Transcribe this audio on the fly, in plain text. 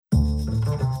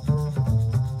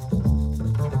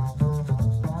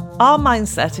Our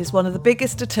mindset is one of the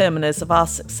biggest determiners of our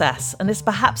success, and is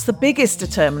perhaps the biggest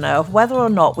determiner of whether or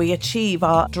not we achieve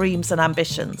our dreams and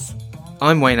ambitions.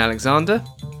 I'm Wayne Alexander.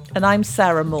 And I'm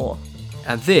Sarah Moore.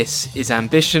 And this is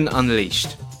Ambition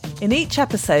Unleashed. In each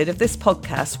episode of this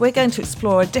podcast, we're going to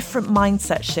explore a different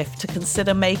mindset shift to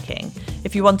consider making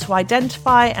if you want to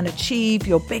identify and achieve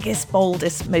your biggest,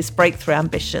 boldest, most breakthrough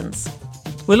ambitions.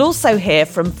 We'll also hear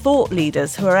from thought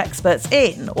leaders who are experts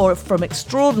in, or from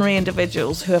extraordinary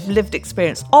individuals who have lived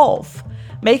experience of,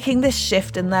 making this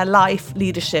shift in their life,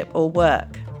 leadership, or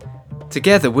work.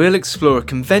 Together, we'll explore a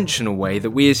conventional way that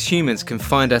we as humans can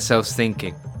find ourselves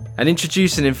thinking, and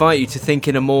introduce and invite you to think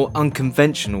in a more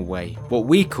unconventional way, what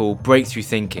we call breakthrough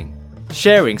thinking,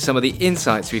 sharing some of the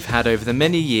insights we've had over the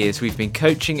many years we've been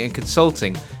coaching and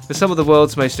consulting with some of the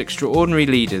world's most extraordinary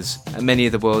leaders and many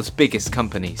of the world's biggest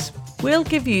companies. We'll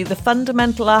give you the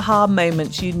fundamental aha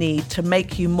moments you need to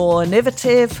make you more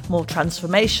innovative, more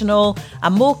transformational,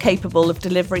 and more capable of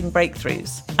delivering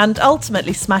breakthroughs, and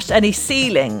ultimately smash any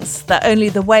ceilings that only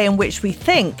the way in which we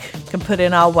think can put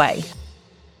in our way.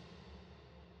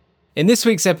 In this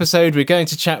week's episode, we're going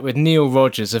to chat with Neil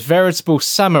Rodgers, a veritable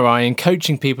samurai in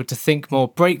coaching people to think more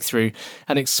breakthrough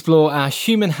and explore our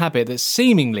human habit that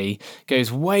seemingly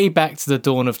goes way back to the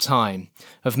dawn of time,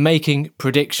 of making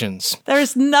predictions. There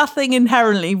is nothing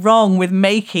inherently wrong with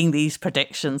making these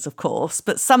predictions, of course,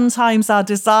 but sometimes our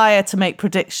desire to make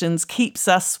predictions keeps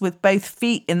us with both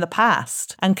feet in the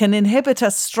past and can inhibit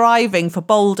us striving for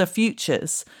bolder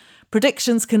futures.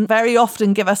 Predictions can very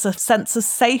often give us a sense of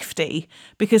safety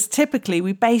because typically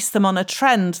we base them on a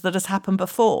trend that has happened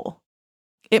before.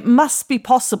 It must be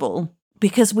possible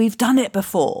because we've done it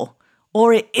before,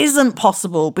 or it isn't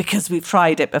possible because we've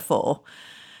tried it before.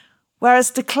 Whereas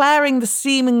declaring the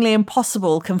seemingly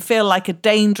impossible can feel like a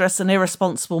dangerous and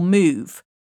irresponsible move.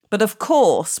 But of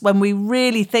course, when we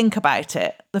really think about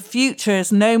it, the future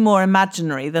is no more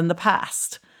imaginary than the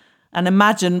past, an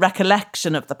imagined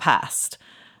recollection of the past.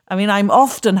 I mean, I'm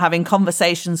often having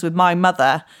conversations with my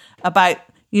mother about,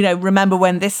 remember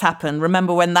when this happened,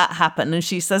 remember when that happened. And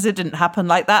she says it didn't happen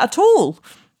like that at all.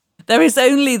 There is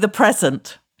only the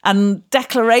present. And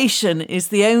declaration is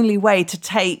the only way to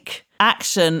take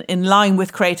action in line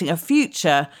with creating a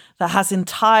future that has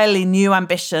entirely new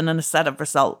ambition and a set of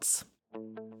results.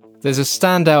 There's a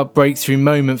standout breakthrough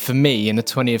moment for me in the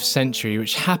 20th century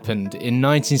which happened in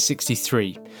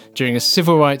 1963 during a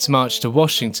civil rights march to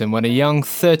Washington when a young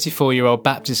 34-year-old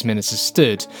Baptist minister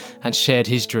stood and shared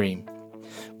his dream.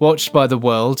 Watched by the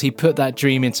world, he put that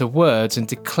dream into words and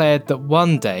declared that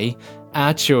one day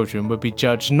our children would be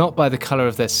judged not by the colour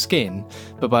of their skin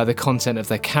but by the content of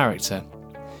their character.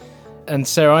 And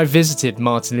so I visited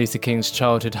Martin Luther King's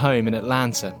childhood home in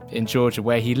Atlanta, in Georgia,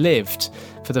 where he lived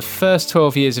for the first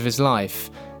 12 years of his life.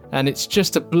 And it's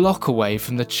just a block away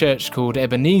from the church called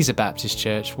Ebenezer Baptist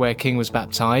Church, where King was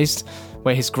baptised,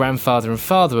 where his grandfather and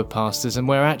father were pastors, and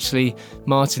where actually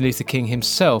Martin Luther King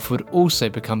himself would also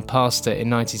become pastor in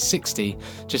 1960,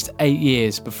 just 8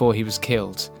 years before he was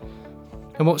killed.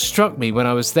 And what struck me when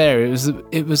I was there,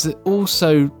 it was all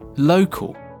so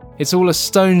local. It's all a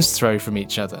stone's throw from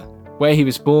each other. Where he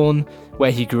was born, where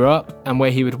he grew up, and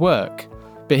where he would work.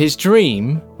 But his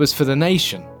dream was for the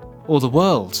nation, or the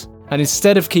world. And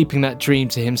instead of keeping that dream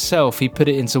to himself, he put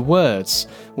it into words.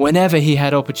 Whenever he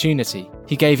had opportunity,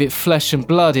 he gave it flesh and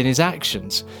blood in his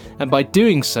actions. And by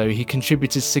doing so, he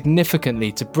contributed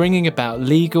significantly to bringing about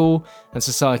legal and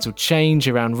societal change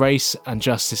around race and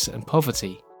justice and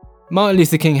poverty. Martin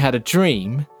Luther King had a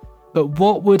dream, but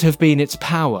what would have been its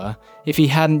power if he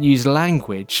hadn't used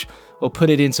language or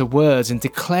put it into words and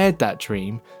declared that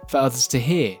dream for others to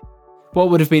hear?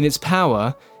 What would have been its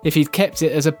power if he'd kept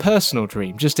it as a personal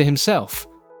dream, just to himself?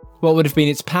 What would have been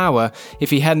its power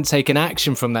if he hadn't taken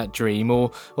action from that dream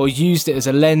or used it as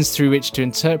a lens through which to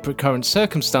interpret current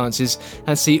circumstances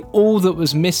and see all that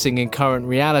was missing in current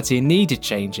reality and needed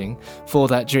changing for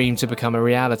that dream to become a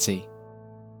reality?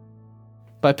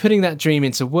 By putting that dream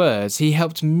into words, he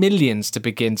helped millions to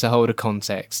begin to hold a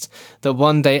context that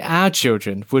one day our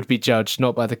children would be judged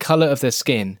not by the colour of their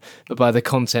skin, but by the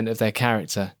content of their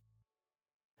character.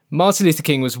 Martin Luther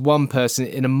King was one person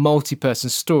in a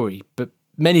multi-person story, but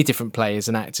many different players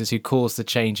and actors who caused the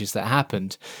changes that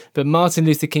happened. But Martin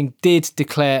Luther King did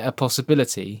declare a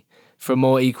possibility for a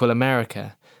more equal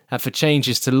America, and for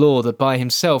changes to law that by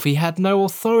himself he had no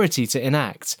authority to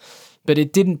enact. But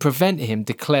it didn't prevent him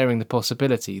declaring the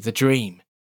possibility, the dream.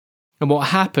 And what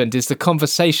happened is the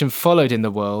conversation followed in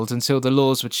the world until the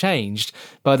laws were changed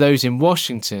by those in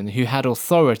Washington who had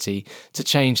authority to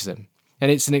change them.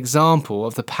 And it's an example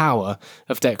of the power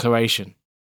of declaration.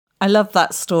 I love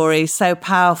that story. So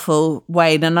powerful,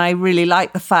 Wayne. And I really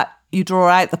like the fact you draw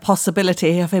out the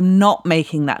possibility of him not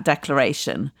making that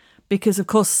declaration. Because, of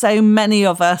course, so many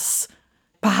of us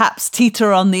perhaps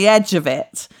teeter on the edge of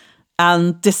it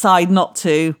and decide not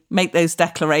to make those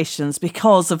declarations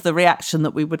because of the reaction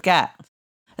that we would get.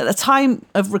 At the time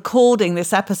of recording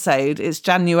this episode, it's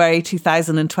January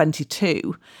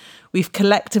 2022. We've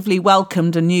collectively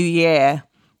welcomed a new year,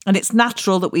 and it's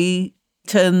natural that we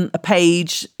turn a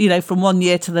page, from one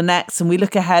year to the next, and we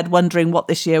look ahead wondering what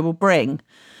this year will bring.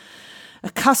 A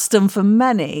custom for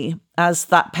many, as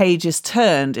that page is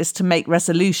turned, is to make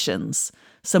resolutions,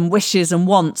 some wishes and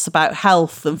wants about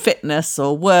health and fitness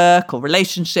or work or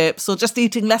relationships or just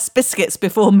eating less biscuits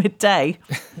before midday.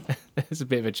 It's a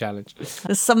bit of a challenge.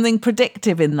 There's something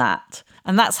predictive in that.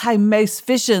 And that's how most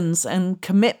visions and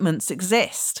commitments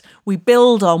exist. We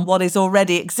build on what is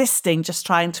already existing, just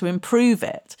trying to improve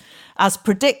it, as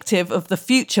predictive of the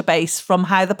future base from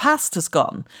how the past has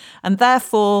gone, and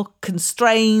therefore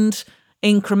constrained,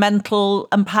 incremental,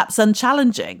 and perhaps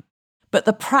unchallenging. But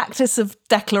the practice of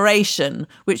declaration,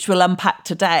 which we'll unpack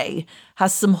today,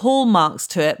 has some hallmarks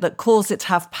to it that cause it to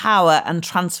have power and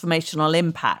transformational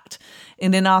impact.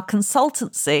 And in our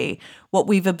consultancy, what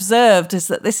we've observed is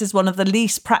that this is one of the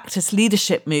least practiced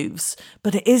leadership moves,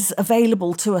 but it is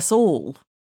available to us all.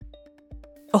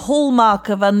 A hallmark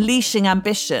of unleashing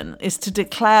ambition is to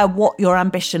declare what your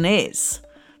ambition is.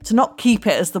 To not keep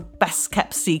it as the best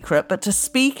kept secret, but to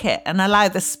speak it and allow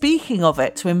the speaking of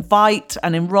it to invite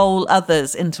and enroll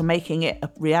others into making it a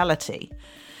reality.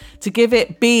 To give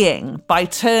it being by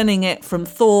turning it from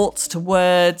thoughts to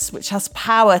words, which has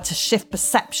power to shift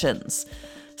perceptions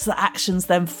so that actions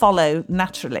then follow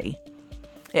naturally.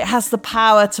 It has the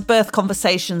power to birth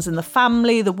conversations in the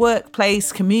family, the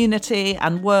workplace, community,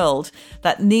 and world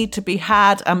that need to be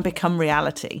had and become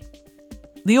reality.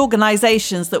 The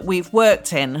organisations that we've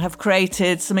worked in have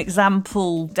created some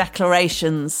example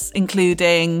declarations,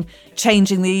 including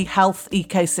changing the health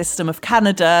ecosystem of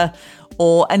Canada,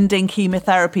 or ending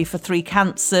chemotherapy for 3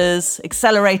 cancers,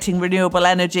 accelerating renewable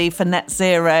energy for net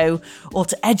zero, or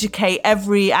to educate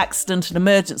every accident and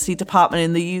emergency department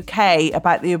in the UK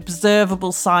about the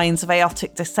observable signs of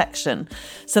aortic dissection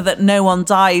so that no one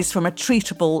dies from a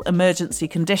treatable emergency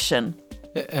condition.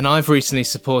 And I've recently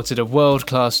supported a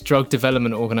world-class drug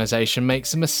development organisation make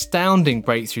some astounding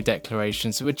breakthrough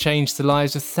declarations that would change the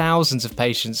lives of thousands of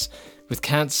patients with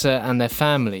cancer and their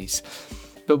families.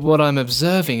 But what I'm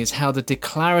observing is how the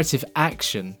declarative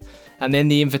action and then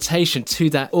the invitation to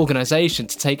that organisation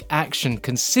to take action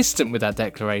consistent with that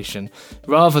declaration,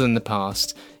 rather than the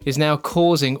past, is now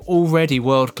causing already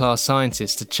world-class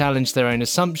scientists to challenge their own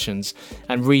assumptions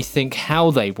and rethink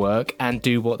how they work and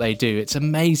do what they do. It's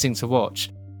amazing to watch.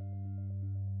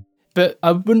 But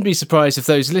I wouldn't be surprised if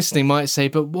those listening might say,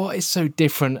 but what is so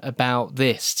different about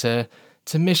this to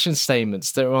mission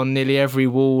statements that are on nearly every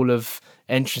wall of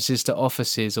entrances to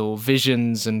offices or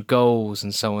visions and goals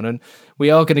and so on? And we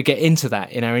are going to get into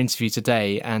that in our interview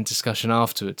today and discussion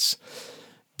afterwards.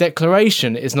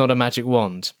 Declaration is not a magic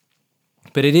wand,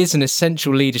 but it is an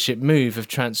essential leadership move of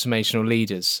transformational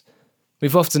leaders.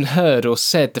 We've often heard or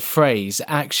said the phrase,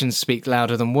 actions speak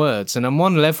louder than words, and on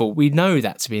one level we know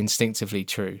that to be instinctively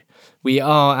true. We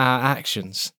are our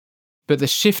actions. But the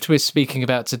shift we're speaking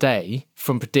about today,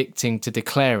 from predicting to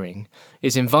declaring,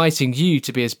 is inviting you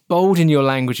to be as bold in your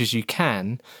language as you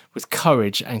can, with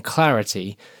courage and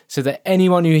clarity, so that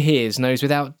anyone who hears knows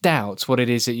without doubt what it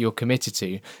is that you're committed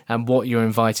to and what you're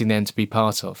inviting them to be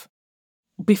part of.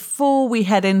 Before we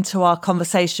head into our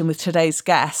conversation with today's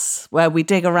guests, where we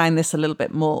dig around this a little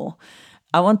bit more,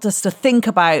 I want us to think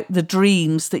about the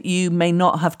dreams that you may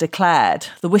not have declared,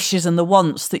 the wishes and the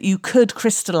wants that you could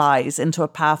crystallise into a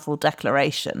powerful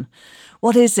declaration.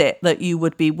 What is it that you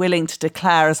would be willing to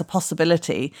declare as a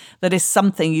possibility that is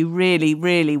something you really,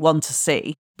 really want to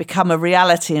see become a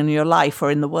reality in your life or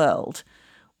in the world?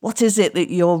 What is it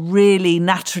that you're really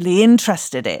naturally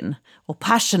interested in or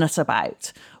passionate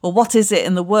about? Or what is it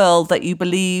in the world that you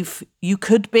believe you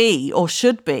could be or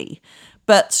should be,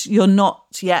 but you're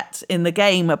not yet in the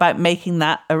game about making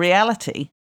that a reality?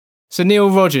 So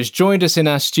Neil Rodgers joined us in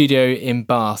our studio in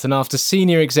Bath, and after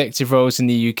senior executive roles in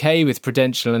the UK with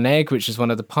Prudential and Egg, which was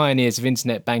one of the pioneers of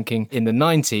internet banking in the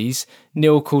 90s,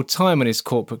 Neil called time on his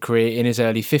corporate career in his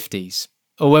early 50s.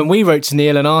 Or when we wrote to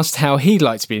Neil and asked how he'd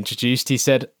like to be introduced, he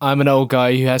said, "I'm an old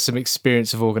guy who has some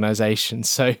experience of organisation."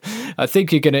 So I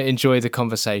think you're going to enjoy the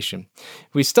conversation.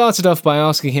 We started off by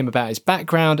asking him about his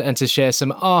background and to share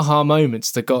some aha moments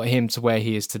that got him to where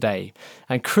he is today,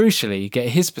 and crucially get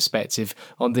his perspective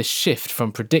on this shift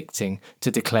from predicting to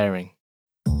declaring.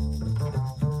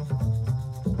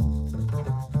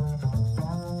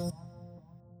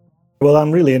 Well,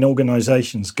 I'm really an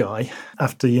organisations guy.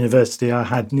 After university, I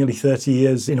had nearly 30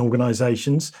 years in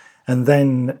organisations and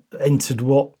then entered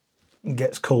what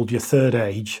gets called your third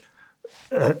age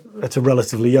at a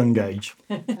relatively young age.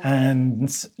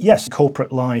 And yes,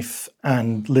 corporate life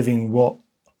and living what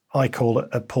I call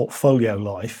a portfolio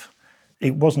life.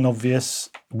 It wasn't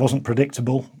obvious, it wasn't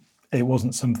predictable, it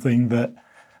wasn't something that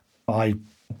I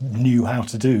knew how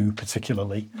to do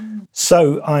particularly.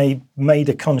 So I made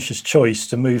a conscious choice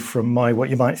to move from my what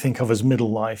you might think of as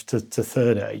middle life to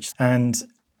third age. And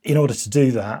in order to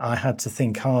do that, I had to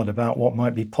think hard about what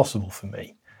might be possible for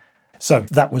me. So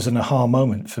that was an aha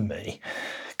moment for me,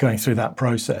 going through that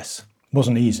process. It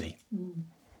wasn't easy.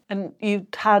 And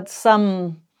you'd had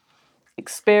some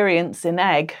experience in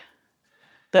egg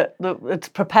that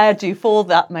had prepared you for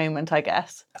that moment, I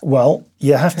guess. Well,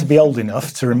 you have to be old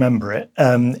enough to remember it.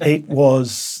 It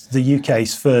was the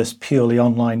UK's first purely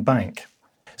online bank.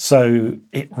 So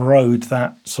it rode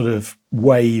that sort of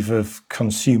wave of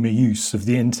consumer use of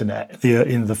the internet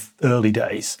in the early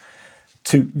days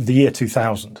to the year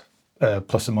 2000,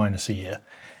 plus or minus a year.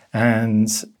 And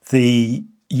the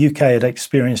UK had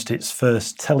experienced its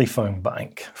first telephone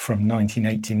bank from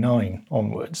 1989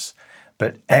 onwards.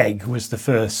 But Egg was the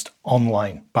first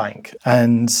online bank,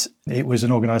 and it was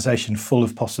an organisation full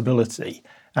of possibility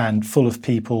and full of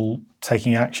people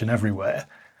taking action everywhere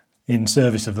in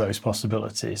service of those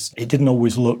possibilities. It didn't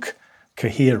always look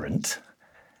coherent,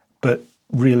 but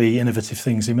really innovative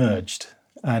things emerged.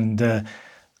 And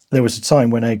there was a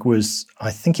time when Egg was, I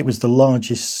think it was the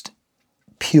largest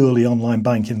purely online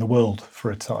bank in the world for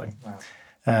a time.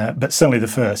 Wow. But certainly the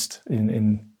first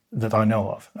in that I know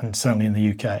of, and certainly in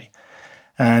the UK.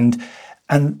 And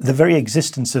the very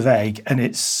existence of Egg and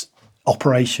its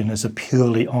operation as a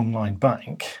purely online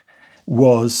bank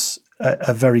was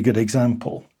a very good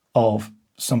example of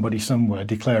somebody somewhere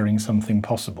declaring something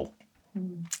possible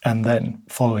and then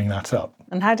following that up.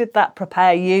 And how did that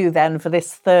prepare you then for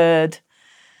this third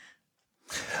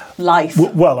life?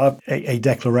 Well, a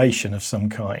declaration of some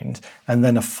kind and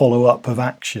then a follow-up of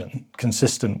action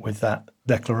consistent with that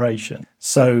declaration.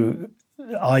 So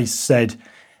I said,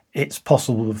 it's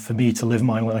possible for me to live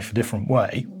my life a different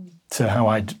way to how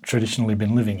I'd traditionally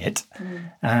been living it.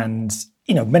 And,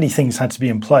 many things had to be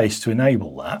in place to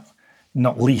enable that,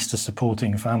 not least a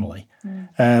supporting family.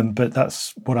 But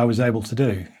that's what I was able to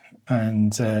do.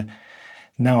 And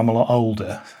now I'm a lot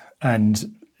older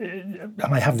and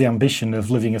I have the ambition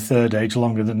of living a third age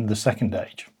longer than the second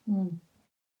age.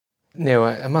 Neil,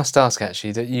 I must ask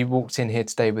actually that you walked in here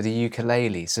today with a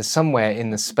ukulele. So somewhere in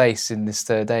the space in this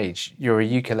third age, you're a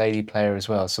ukulele player as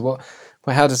well. So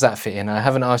how does that fit in? I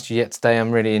haven't asked you yet today.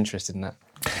 I'm really interested in that.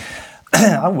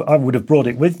 I would have brought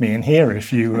it with me in here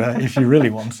if you really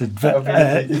wanted. But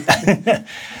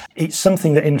it's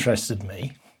something that interested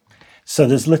me. So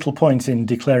there's little point in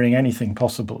declaring anything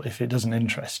possible if it doesn't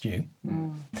interest you.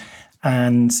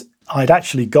 And I'd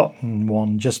actually gotten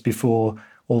one just before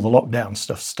all the lockdown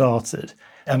stuff started.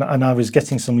 And I was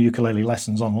getting some ukulele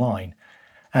lessons online.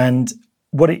 And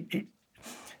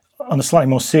on a slightly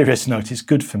more serious note, it's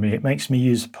good for me. It makes me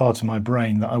use a part of my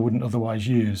brain that I wouldn't otherwise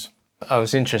use. I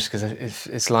was interested because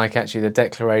it's like actually the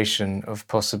declaration of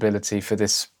possibility for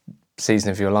this season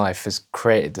of your life has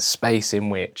created the space in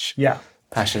which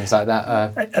passions like that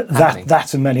are happening.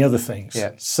 That and many other things.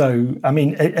 Yeah. So,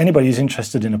 anybody who's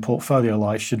interested in a portfolio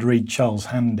life should read Charles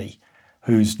Handy,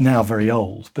 who's now very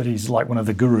old, but he's like one of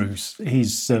the gurus.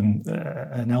 He's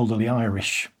an elderly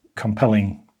Irish,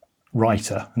 compelling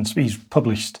writer, and he's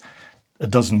published a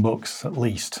dozen books at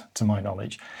least, to my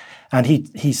knowledge. And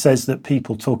he says that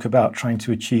people talk about trying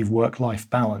to achieve work-life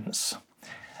balance,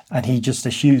 and he just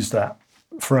eschews that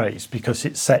phrase because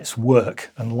it sets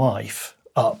work and life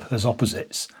up as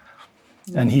opposites.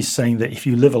 And he's saying that if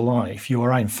you live a life, you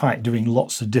are in fact doing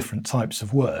lots of different types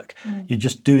of work. You're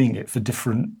just doing it for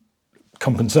different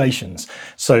compensations.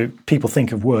 So people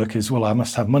think of work as, well, I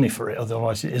must have money for it,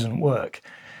 otherwise it isn't work.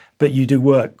 But you do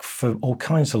work for all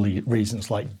kinds of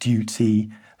reasons, like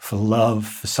duty, for love,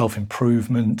 for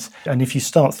self-improvement. And if you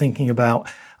start thinking about,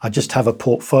 I just have a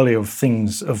portfolio of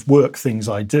things, of work things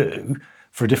I do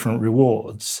for different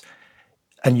rewards,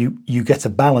 and you get a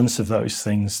balance of those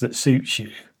things that suits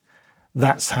you,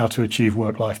 that's how to achieve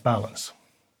work-life balance.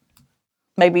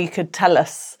 Maybe you could tell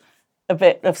us a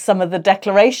bit of some of the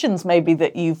declarations maybe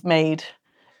that you've made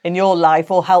in your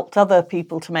life or helped other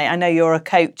people to make. I know you're a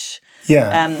coach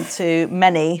to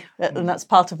many, and that's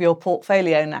part of your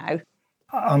portfolio now.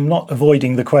 I'm not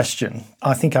avoiding the question.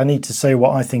 I think I need to say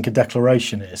what I think a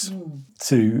declaration is,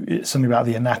 something about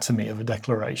the anatomy of a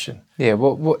declaration. Yeah,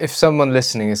 what if someone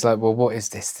listening is like, well, what is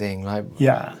this thing? Like,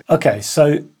 yeah. Okay,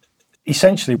 so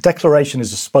essentially, declaration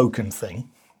is a spoken thing,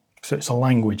 so it's a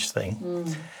language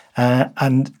thing.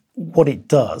 And what it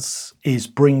does is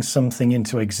bring something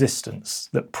into existence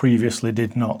that previously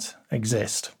did not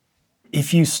exist.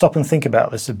 If you stop and think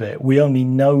about this a bit, we only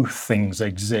know things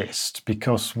exist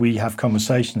because we have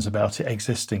conversations about it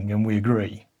existing and we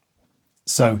agree.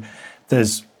 So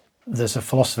there's a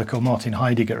philosopher called Martin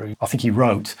Heidegger, who I think he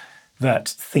wrote that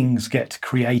things get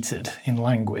created in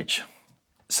language.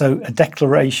 So a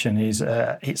declaration it's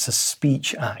a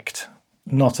speech act,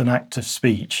 not an act of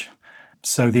speech.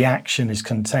 So the action is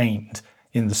contained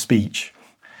in the speech.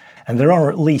 And there are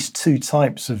at least two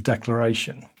types of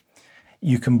declaration.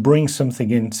 You can bring something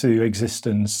into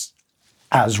existence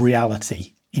as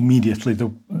reality immediately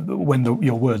when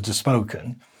your words are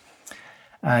spoken,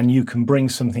 and you can bring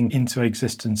something into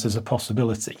existence as a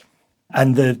possibility.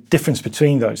 And the difference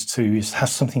between those two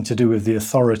has something to do with the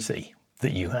authority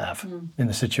that you have in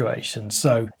the situation.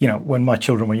 So, when my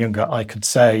children were younger, I could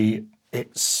say,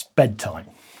 it's bedtime.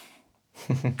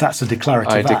 That's a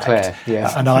declarative act.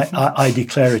 Yeah. And I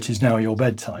declare it is now your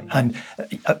bedtime. And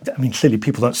clearly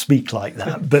people don't speak like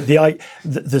that. But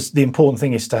the important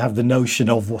thing is to have the notion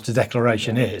of what a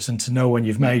declaration is and to know when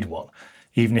you've made one,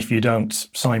 even if you don't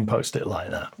signpost it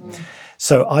like that.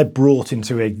 So I brought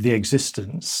into the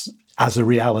existence as a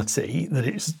reality that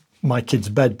it's my kid's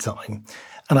bedtime.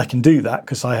 And I can do that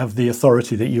because I have the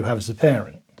authority that you have as a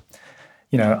parent.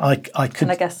 I could...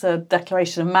 And I guess a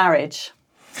declaration of marriage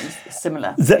is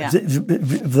similar.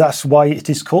 That's why it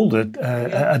is called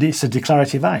it's a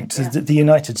declarative act. Yeah. The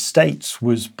United States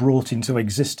was brought into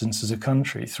existence as a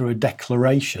country through a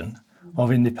declaration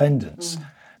of independence.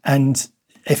 And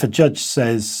if a judge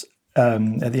says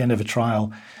at the end of a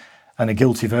trial and a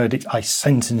guilty verdict, I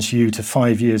sentence you to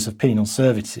 5 years of penal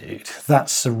servitude,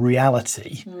 that's a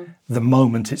reality the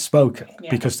moment it's spoken,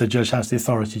 because the judge has the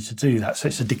authority to do that. So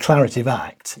it's a declarative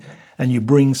act, and you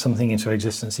bring something into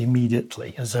existence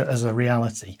immediately as a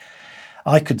reality.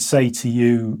 I could say to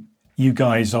you, you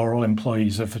guys are all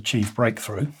employees of Achieve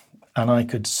Breakthrough, and I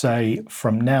could say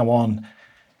from now on,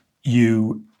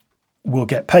 you will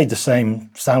get paid the same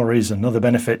salaries and other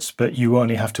benefits, but you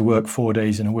only have to work 4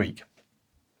 days in a week.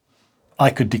 I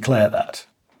could declare that,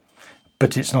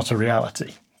 but it's not a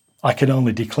reality. I can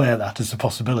only declare that as a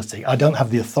possibility. I don't have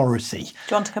the authority. Do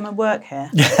you want to come and work here?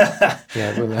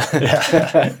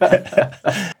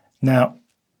 Now,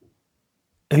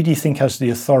 who do you think has the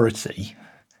authority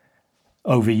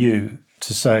over you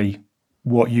to say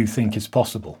what you think is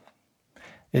possible?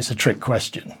 It's a trick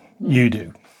question. You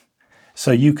do.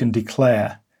 So you can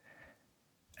declare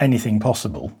anything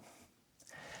possible,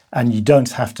 and you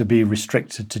don't have to be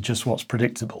restricted to just what's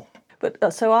predictable.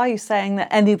 But so are you saying that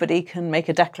anybody can make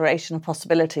a declaration of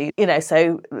possibility?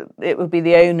 So it would be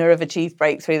the owner of Achieve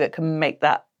Breakthrough that can make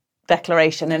that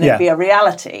declaration and it'd be a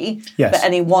reality, yes. But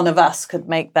any one of us could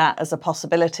make that as a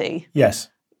possibility. Yes.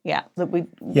 Yeah,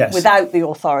 without the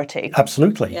authority.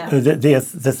 Absolutely. Yeah.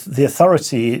 The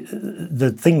authority,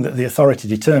 the thing that the authority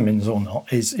determines or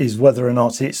not is whether or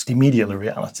not it's immediately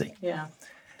reality. Yeah.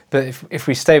 But if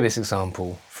we stay with this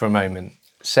example for a moment,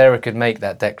 Sarah could make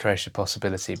that declaration of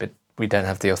possibility, but we don't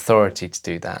have the authority to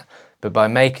do that. But by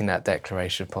making that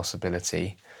declaration of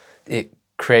possibility, it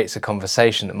creates a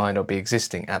conversation that might not be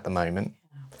existing at the moment.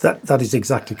 That is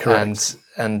exactly correct.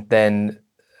 And then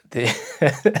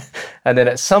and then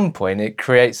at some point it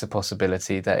creates a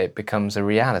possibility that it becomes a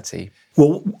reality.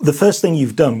 Well, the first thing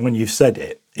you've done when you've said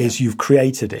it is you've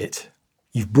created it,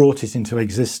 you've brought it into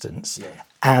existence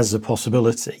as a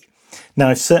possibility.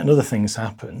 Now, if certain other things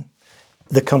happen,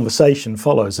 the conversation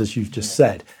follows, as you've just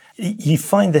said. You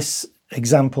find this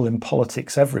example in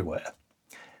politics everywhere.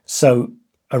 So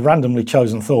a randomly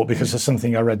chosen thought, because of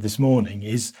something I read this morning,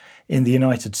 is in the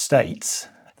United States,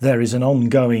 there is an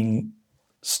ongoing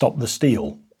stop the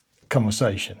steal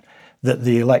conversation, that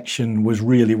the election was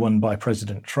really won by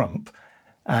President Trump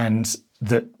and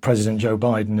that President Joe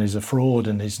Biden is a fraud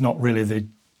and is not really the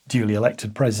duly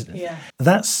elected president. Yeah.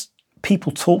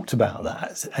 People talked about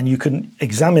that, and you can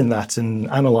examine that and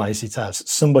analyse it as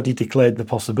somebody declared the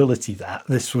possibility that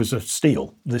this was a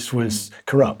steal, this was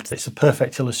corrupt. It's a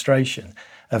perfect illustration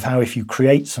of how if you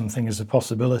create something as a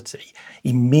possibility,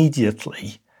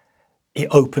 immediately it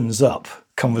opens up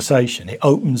conversation, it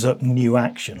opens up new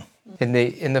action. In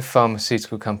the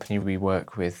pharmaceutical company we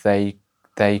work with,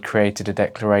 they created a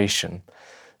declaration,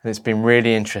 and it's been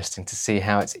really interesting to see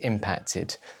how it's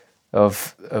impacted.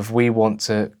 Of we want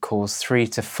to cause 3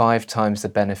 to 5 times the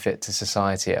benefit to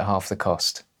society at half the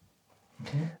cost.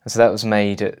 Mm-hmm. And so that was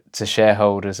made to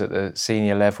shareholders at the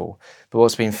senior level. But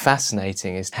what's been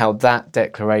fascinating is how that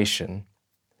declaration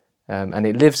and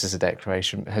it lives as a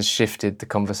declaration, has shifted the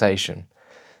conversation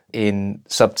in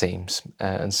sub-teams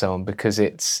and so on, because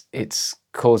it's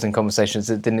causing conversations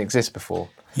that didn't exist before.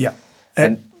 Yeah,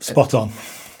 spot on.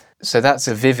 So that's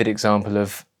a vivid example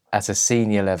of, at a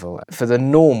senior level, for the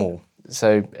normal,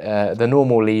 the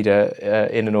normal leader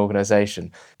in an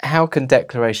organisation, how can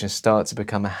declarations start to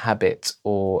become a habit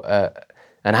or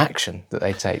an action that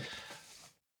they take?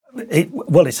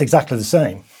 Well, it's exactly the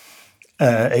same.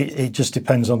 It just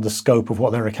depends on the scope of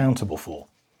what they're accountable for.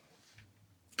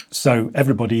 So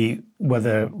everybody,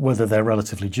 whether they're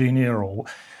relatively junior or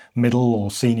middle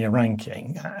or senior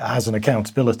ranking, has an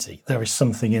accountability. There is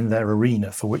something in their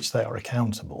arena for which they are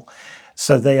accountable.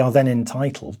 So they are then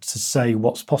entitled to say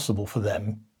what's possible for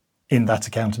them in that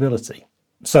accountability.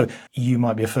 So you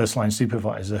might be a first-line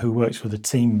supervisor who works with a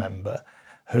team member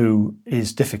who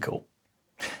is difficult,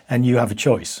 and you have a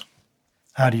choice.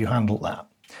 How do you handle that?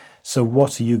 So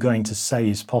what are you going to say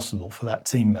is possible for that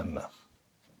team member?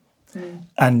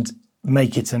 And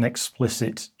make it an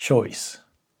explicit choice.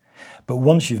 But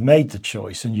once you've made the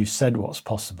choice and you've said what's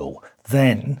possible,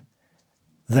 then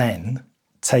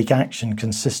take action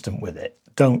consistent with it.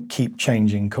 Don't keep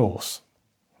changing course.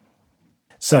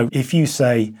 So if you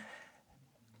say,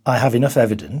 I have enough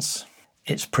evidence,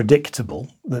 it's predictable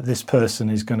that this person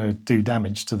is going to do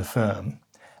damage to the firm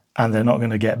and they're not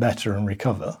going to get better and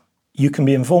recover, you can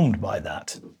be informed by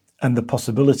that. And the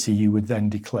possibility you would then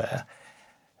declare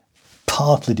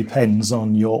partly depends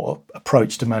on your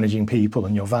approach to managing people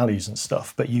and your values and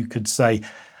stuff. But you could say,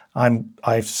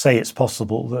 I say it's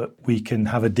possible that we can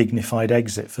have a dignified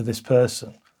exit for this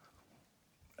person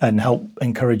and help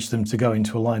encourage them to go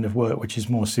into a line of work which is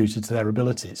more suited to their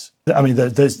abilities. I mean,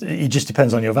 it just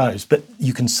depends on your values, but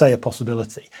you can say a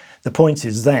possibility. The point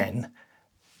is then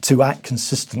to act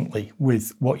consistently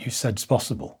with what you said is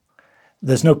possible.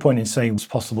 There's no point in saying it's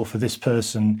possible for this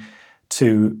person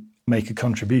to make a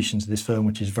contribution to this firm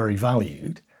which is very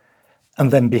valued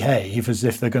and then behave as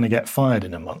if they're going to get fired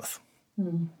in a month.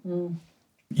 Mm-hmm.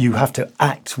 You have to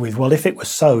act with, well, if it was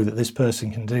so that this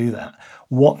person can do that,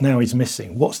 what now is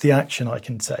missing? What's the action I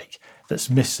can take that's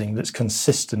missing, that's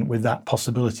consistent with that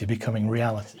possibility becoming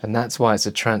reality? And that's why it's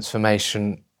a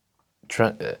transformation.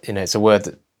 It's a word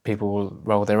that people will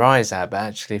roll their eyes at, but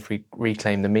actually if we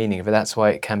reclaim the meaning of it, that's why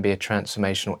it can be a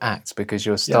transformational act, because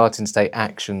you're starting to take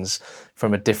actions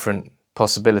from a different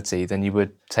possibility than you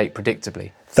would take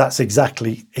predictably. That's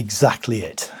exactly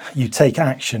it. You take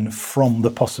action from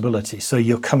the possibility. So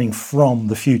you're coming from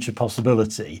the future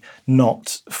possibility,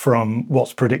 not from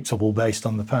what's predictable based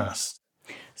on the past.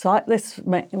 So this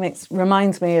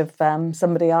reminds me of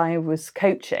somebody I was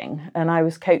coaching, and I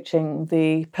was coaching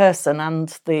the person and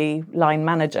the line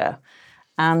manager,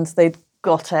 and they'd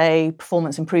got a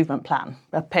performance improvement plan,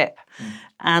 a PIP.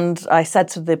 And I said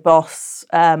to the boss,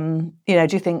 do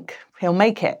you think he'll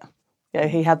make it?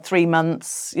 He had 3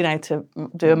 months, to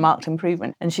do a marked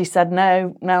improvement. And she said,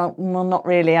 no, well, not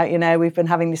really. We've been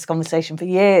having this conversation for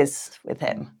years with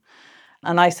him.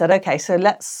 And I said, okay, so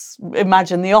let's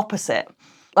imagine the opposite.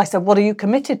 I said, what are you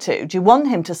committed to? Do you want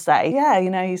him to say,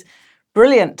 he's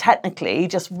brilliant technically, he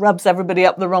just rubs everybody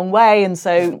up the wrong way. And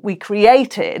so we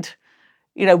created,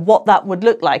 what that would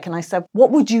look like. And I said,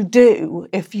 what would you do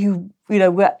if you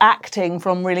were acting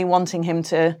from really wanting him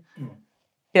to,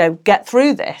 get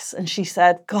through this? And she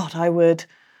said, God, I would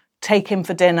take him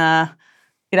for dinner.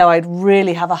 I'd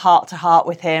really have a heart-to-heart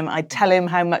with him. I'd tell him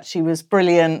how much he was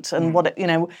brilliant and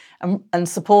and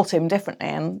support him differently.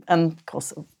 And of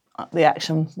course, the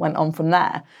action went on from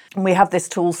there. And we have this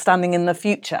tool standing in the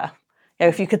future.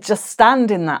 If you could just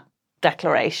stand in that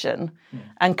declaration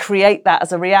and create that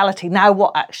as a reality, now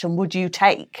what action would you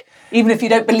take, even if you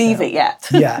don't believe it yet?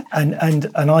 Yeah,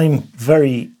 and I'm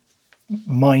very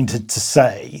minded to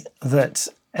say that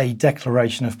a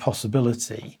declaration of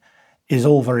possibility is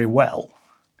all very well,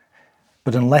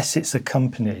 but unless it's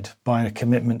accompanied by a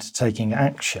commitment to taking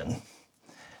action,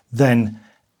 then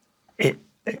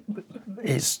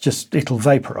it'll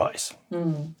vaporize.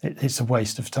 It's a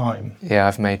waste of time. Yeah,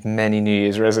 I've made many New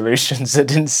Year's resolutions that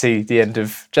didn't see the end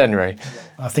of January.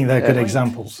 I think they're good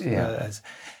examples.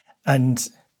 And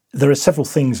there are several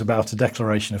things about a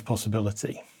declaration of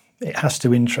possibility. It has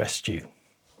to interest you.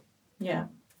 Yeah.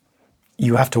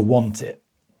 You have to want it.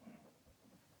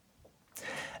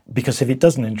 Because if it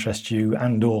doesn't interest you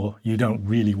and or you don't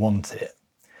really want it,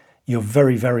 you're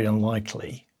very, very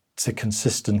unlikely to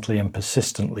consistently and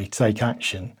persistently take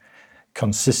action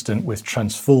consistent with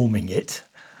transforming it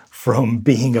from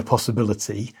being a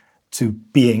possibility to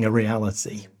being a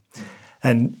reality.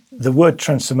 And the word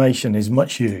transformation is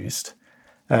much used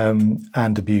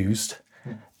and abused,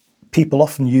 people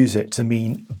often use it to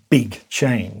mean big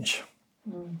change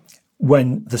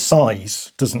when the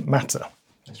size doesn't matter.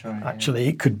 That's right. Actually,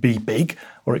 it could be big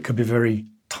or it could be very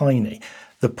tiny.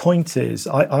 The point is,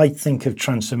 I think of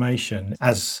transformation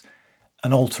as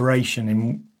an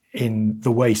alteration in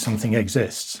the way something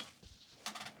exists.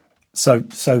 So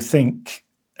think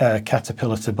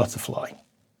caterpillar to butterfly,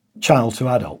 child to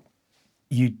adult.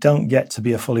 You don't get to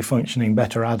be a fully functioning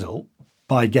better adult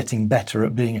by getting better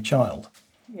at being a child.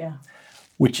 Yeah.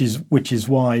 Which is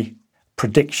why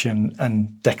prediction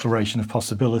and declaration of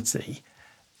possibility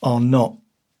are not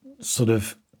sort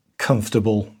of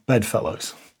comfortable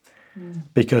bedfellows.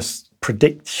 Because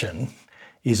prediction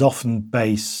is often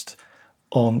based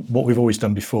on what we've always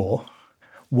done before,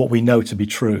 what we know to be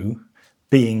true,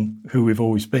 being who we've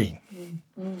always been.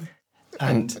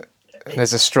 And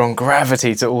there's a strong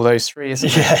gravity to all those three, isn't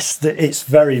there? Yes, it's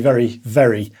very, very,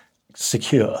 very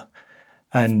secure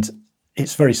and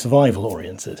it's very survival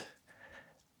oriented.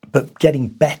 But getting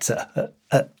better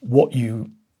at what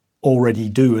you already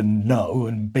do and know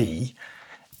and be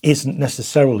isn't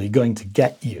necessarily going to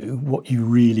get you what you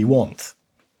really want.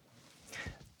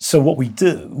 So what we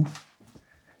do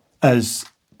as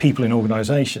people in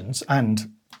organisations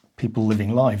and people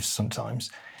living lives sometimes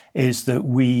is that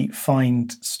we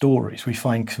find stories, we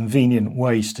find convenient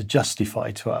ways to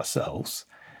justify to ourselves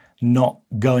not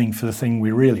going for the thing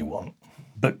we really want,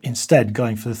 but instead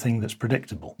going for the thing that's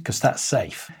predictable, because that's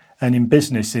safe. And in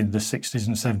business in the 60s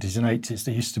and 70s and 80s,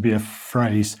 there used to be a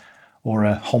phrase or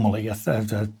a homily, a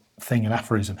thing, an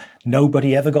aphorism.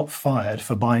 Nobody ever got fired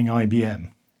for buying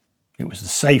IBM. It was the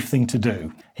safe thing to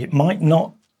do. It might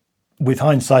not, with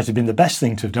hindsight, have been the best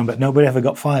thing to have done, but nobody ever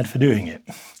got fired for doing it.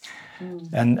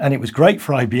 And it was great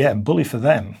for IBM, bully for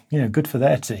them, good for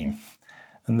their team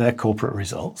and their corporate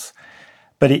results.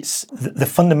 But it's the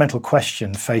fundamental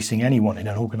question facing anyone in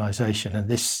an organisation, and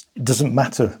this doesn't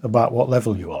matter about what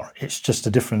level you are, it's just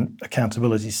a different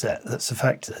accountability set that's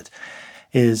affected,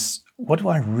 is what do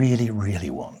I really,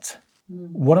 really want?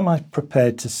 What am I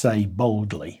prepared to say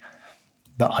boldly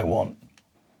that I want?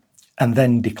 And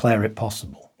then declare it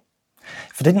possible.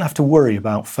 If I didn't have to worry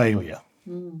about failure,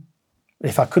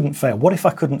 if I couldn't fail, what if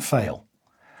I couldn't fail?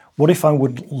 What if I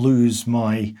wouldn't lose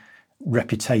my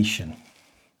reputation?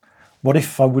 What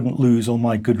if I wouldn't lose all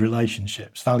my good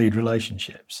relationships, valued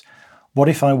relationships? What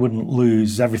if I wouldn't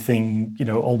lose everything,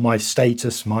 all my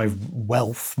status, my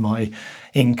wealth, my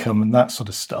income and that sort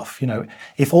of stuff?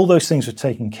 If all those things were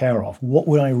taken care of, what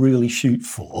would I really shoot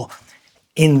for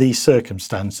in these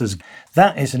circumstances?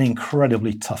 That is an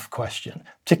incredibly tough question,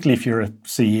 particularly if you're a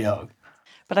CEO.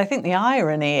 But I think the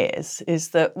irony is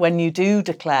that when you do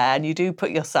declare and you do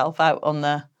put yourself out on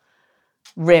the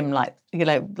rim like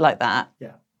that,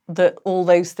 that all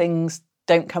those things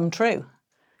don't come true.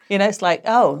 It's like,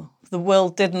 oh, the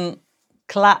world didn't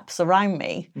collapse around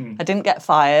me. I didn't get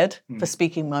fired for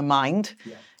speaking my mind.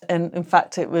 And in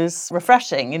fact, it was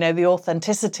refreshing, the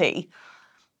authenticity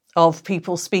of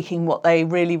people speaking what they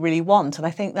really, really want. And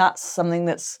I think that's something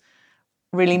that's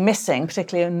really missing,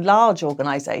 particularly in large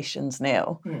organisations,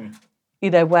 Neil,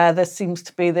 where there seems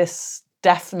to be this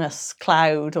deafness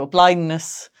cloud or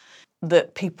blindness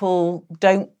that people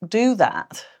don't do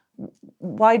that.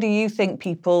 Why do you think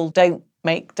people don't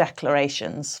make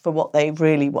declarations for what they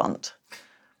really want?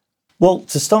 Well,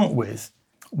 to start with,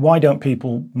 why don't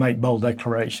people make bold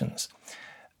declarations?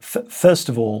 First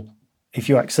of all, if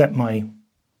you accept my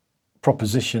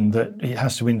proposition that it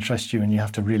has to interest you and you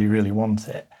have to really, really want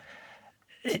it,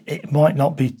 it might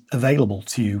not be available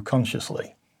to you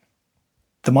consciously.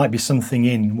 There might be something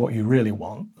in what you really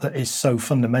want that is so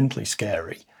fundamentally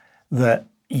scary that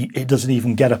it doesn't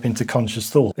even get up into conscious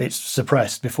thought. It's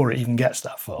suppressed before it even gets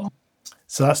that far.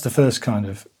 So that's the first kind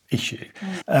of issue.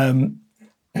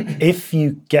 If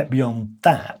you get beyond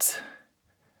that,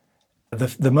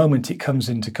 the moment it comes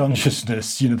into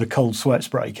consciousness, the cold sweats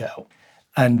break out.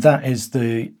 And that's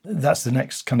the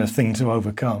next kind of thing to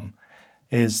overcome,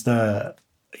 is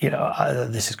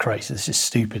this is crazy, this is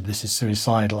stupid, this is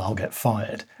suicidal, I'll get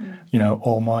fired,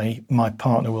 or my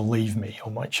partner will leave me,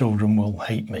 or my children will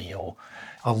hate me, or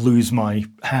I'll lose my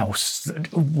house,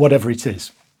 whatever it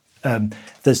is.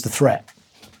 There's the threat.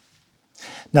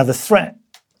 Now, the threat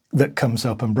that comes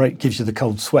up and gives you the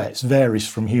cold sweats varies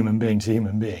from human being to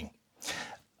human being.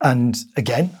 And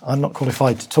again, I'm not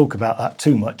qualified to talk about that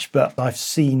too much, but I've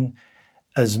seen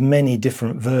as many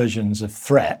different versions of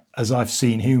threat as I've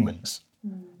seen humans.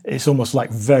 It's almost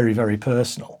like very, very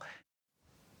personal.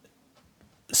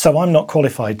 So I'm not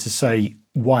qualified to say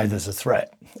why there's a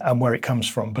threat and where it comes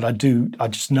from. But I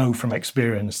just know from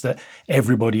experience that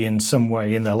everybody in some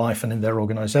way in their life and in their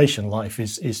organisation life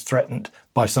is threatened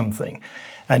by something.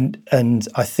 And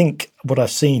I think what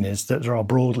I've seen is that there are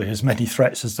broadly as many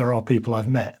threats as there are people I've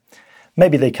met.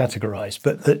 Maybe they categorise,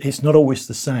 but that it's not always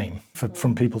the same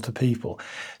from people to people.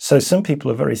 So some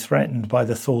people are very threatened by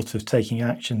the thought of taking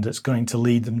action that's going to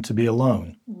lead them to be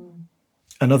alone.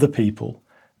 And other people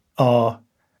are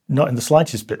not in the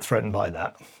slightest bit threatened by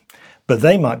that. But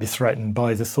they might be threatened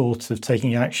by the thought of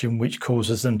taking action which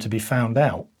causes them to be found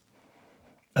out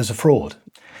as a fraud.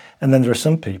 And then there are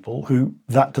some people who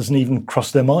that doesn't even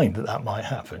cross their mind that might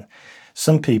happen.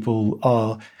 Some people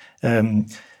are...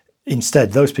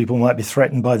 Instead, those people might be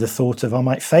threatened by the thought of, I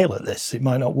might fail at this. It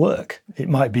might not work. It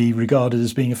might be regarded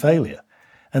as being a failure.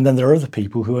 And then there are other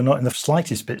people who are not in the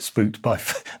slightest bit spooked by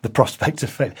the prospect of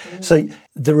failure. So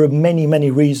there are many, many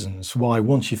reasons why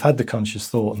once you've had the conscious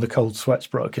thought and the cold sweat's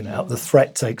broken out, the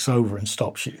threat takes over and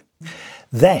stops you.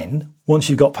 Then, once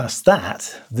you've got past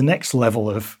that, the next level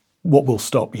of what will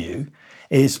stop you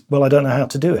is, well, I don't know how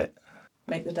to do it.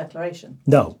 Make the declaration.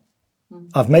 No.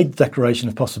 I've made the declaration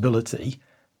of possibility.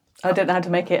 I don't know how to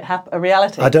make it a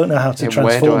reality. I don't know how to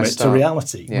transform it to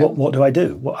reality. Yeah. What do I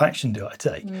do? What action do I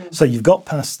take? So you've got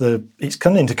past it's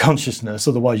come into consciousness,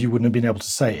 otherwise you wouldn't have been able to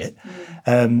say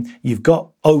it. You've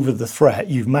got over the threat,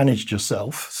 you've managed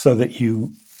yourself so that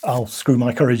I'll screw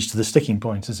my courage to the sticking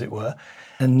point, as it were.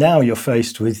 And now you're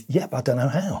faced with, but I don't know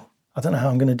how. I don't know how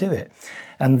I'm going to do it.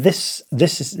 And this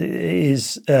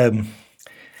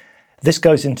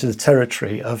goes into the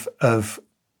territory of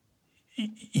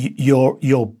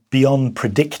you're beyond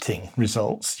predicting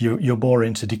results. You're more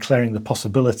into declaring the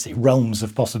possibility, realms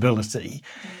of possibility.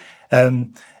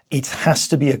 It has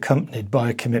to be accompanied by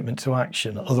a commitment to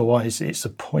action. Otherwise, it's a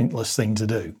pointless thing to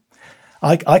do.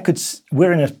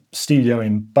 We're in a studio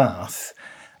in Bath,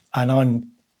 and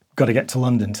I'm got to get to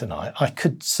London tonight. I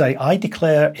could say, I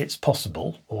declare it's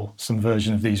possible, or some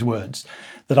version of these words,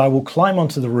 that I will climb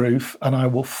onto the roof and I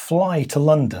will fly to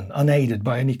London unaided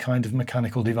by any kind of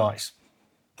mechanical device.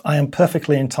 I am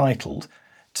perfectly entitled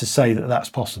to say that that's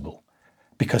possible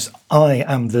because I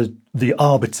am the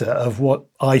arbiter of what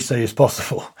I say is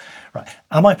possible. Right?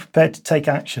 Am I prepared to take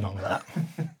action on that?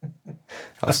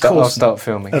 I'll start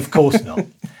filming. Of course not.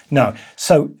 No.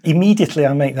 So immediately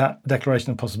I make that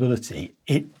declaration of possibility,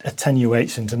 it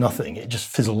attenuates into nothing. It just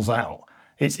fizzles out.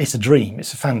 It's a dream.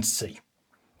 It's a fantasy.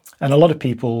 And a lot of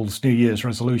people's New Year's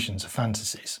resolutions are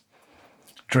fantasies,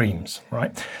 dreams,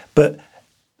 right? But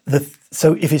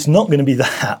so if it's not going to be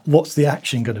that, what's the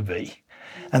action going to be?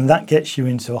 And that gets you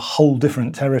into a whole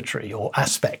different territory or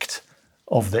aspect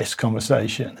of this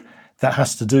conversation that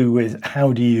has to do with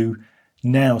how do you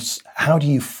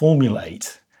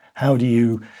formulate, how do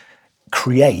you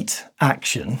create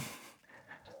action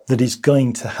that is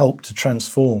going to help to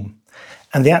transform?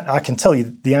 And I can tell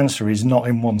you the answer is not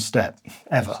in one step,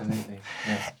 ever. Absolutely.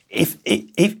 Yeah.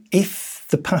 If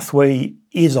the pathway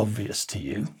is obvious to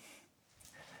you,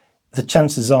 the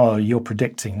chances are you're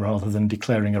predicting rather than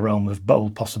declaring a realm of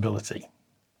bold possibility,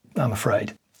 I'm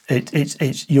afraid.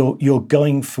 You're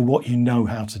going for what you know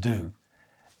how to do.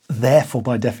 Therefore,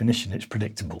 by definition, it's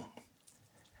predictable.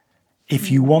 If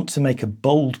you want to make a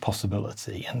bold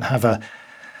possibility and have a,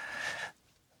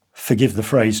 forgive the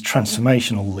phrase,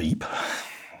 transformational leap,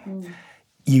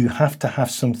 you have to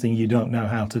have something you don't know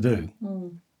how to do,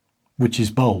 which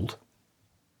is bold.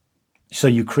 So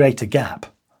you create a gap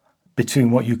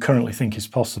between what you currently think is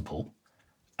possible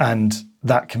and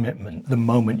that commitment, the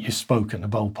moment you've spoken a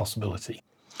bold possibility.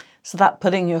 So that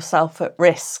putting yourself at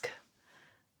risk,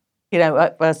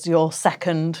 as your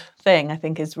second thing, I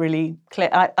think is really clear.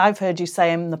 I've heard you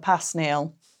say in the past,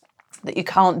 Neil, that you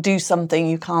can't do something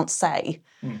you can't say,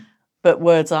 but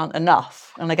words aren't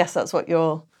enough. And I guess that's what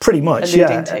you're pretty much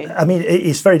alluding to. I mean,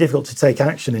 it's very difficult to take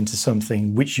action into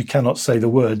something which you cannot say the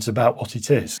words about what it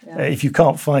is. Yeah. If you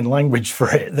can't find language for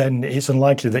it, then it's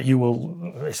unlikely that you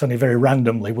will, it's only very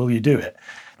randomly will you do it.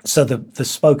 So the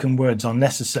spoken words are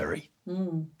necessary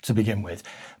to begin with,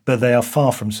 but they are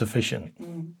far from sufficient.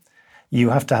 You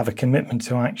have to have a commitment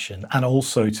to action, and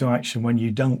also to action when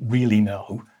you don't really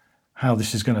know how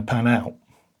this is going to pan out.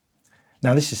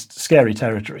 Now, this is scary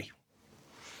territory.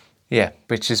 Yeah,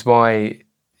 which is why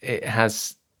it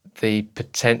has the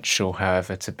potential,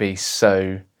 however, to be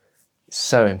so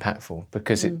impactful,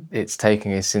 because it's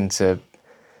taking us into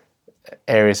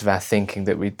areas of our thinking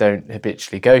that we don't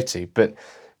habitually go to. But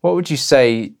what would you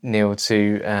say, Neil,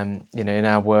 to, in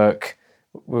our work,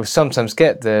 we'll sometimes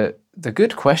get the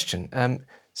good question.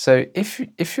 So if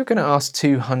you're going to ask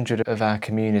 200 of our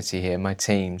community here, my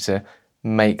team, to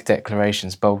make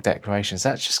declarations, bold declarations,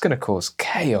 that's just going to cause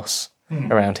chaos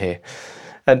around here.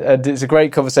 And it's a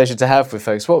great conversation to have with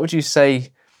folks. What would you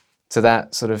say to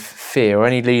that sort of fear, or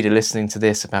any leader listening to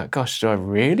this about, gosh, do I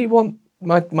really want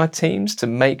my teams to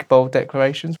make bold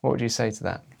declarations? What would you say to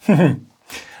that?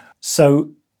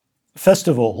 So, first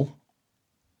of all,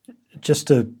 just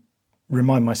to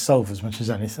remind myself as much as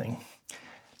anything,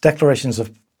 declarations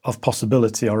of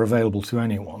possibility are available to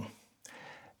anyone.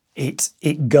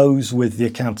 It goes with the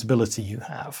accountability you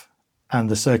have and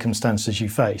the circumstances you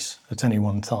face at any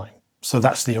one time. So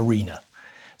that's the arena.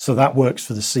 So that works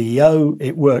for the CEO.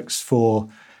 It works for,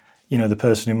 the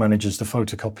person who manages the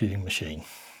photocopying machine.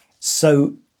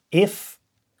 So if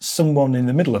someone in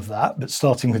the middle of that, but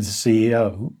starting with the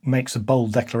CEO, makes a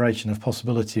bold declaration of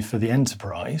possibility for the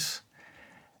enterprise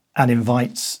and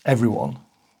invites everyone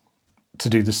to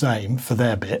do the same for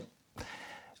their bit,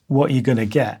 what you're going to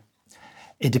get,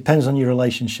 it depends on your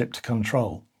relationship to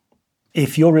control.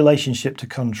 If your relationship to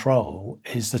control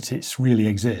is that it really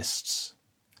exists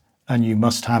and you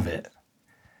must have it,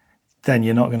 then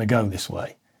you're not going to go this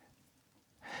way.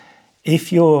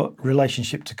 If your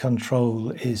relationship to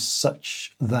control is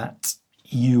such that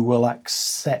you will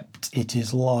accept it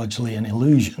is largely an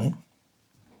illusion,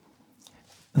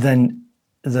 then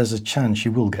there's a chance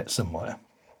you will get somewhere.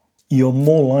 You're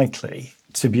more likely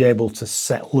to be able to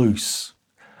set loose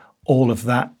all of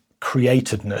that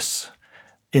createdness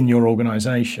in your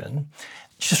organization.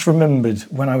 Just remembered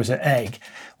when I was at Egg,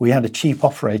 we had a chief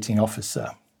operating officer,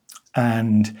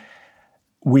 and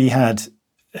we had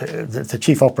the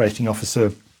chief operating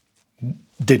officer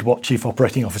did what chief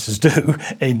operating officers do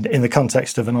in the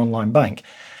context of an online bank.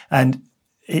 And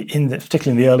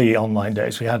particularly in the early online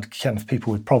days, we had kind of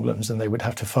people with problems, and they would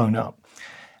have to phone up,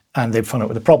 and they'd phone up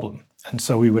with a problem. And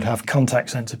so we would have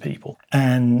contact center people,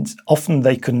 and often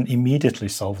they couldn't immediately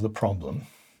solve the problem.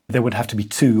 There would have to be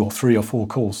 2 or 3 or 4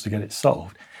 calls to get it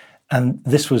solved. And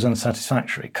this was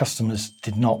unsatisfactory. Customers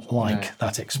did not like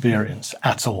that experience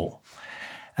at all.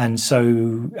 And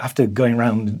so after going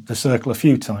around the circle a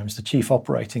few times, the chief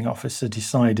operating officer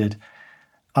decided,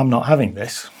 I'm not having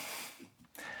this.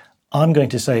 I'm going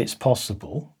to say it's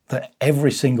possible that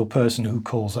every single person who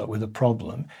calls up with a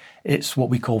problem, it's what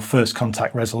we call first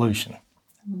contact resolution,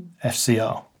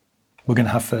 FCR. We're going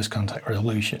to have first contact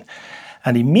resolution.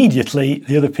 And immediately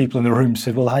the other people in the room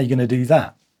said, well, how are you going to do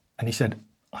that? And he said,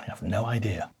 I have no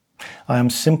idea. I am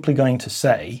simply going to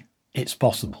say it's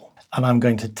possible. And I'm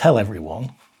going to tell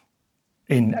everyone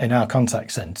in our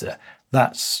contact center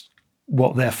that's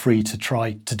what they're free to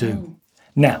try to do.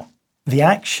 Now, the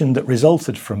action that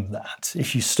resulted from that,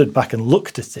 if you stood back and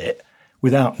looked at it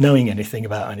without knowing anything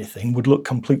about anything, would look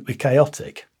completely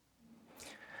chaotic.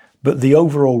 But the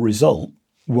overall result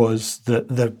was that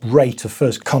the rate of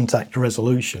first contact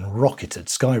resolution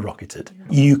skyrocketed.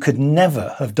 You could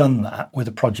never have done that with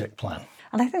a project plan.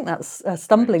 And I think that's a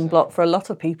stumbling block for a lot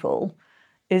of people,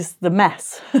 is the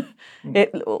mess.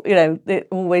 It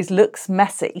always looks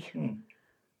messy.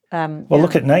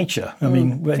 Look at nature. I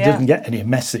mean, it doesn't get any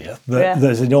messier, but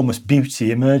there's enormous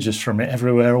beauty emerges from it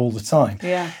everywhere all the time.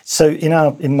 Yeah. So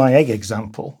in my Egg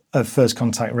example of first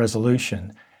contact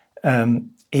resolution,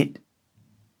 it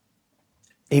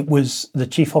was the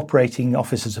chief operating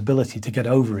officer's ability to get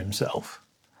over himself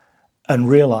and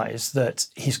realise that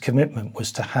his commitment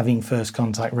was to having first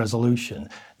contact resolution,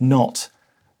 not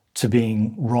to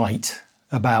being right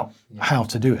about how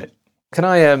to do it. Can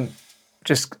I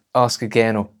just ask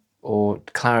again or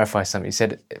clarify something? You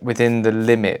said within the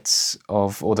limits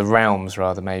of, or the realms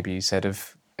rather, maybe you said,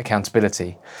 of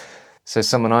accountability. So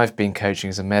someone I've been coaching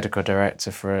is a medical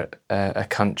director for a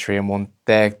country, and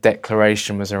their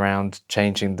declaration was around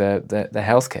changing the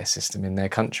healthcare system in their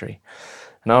country.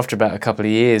 And after about a couple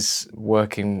of years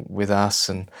working with us,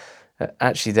 and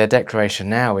actually their declaration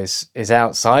now is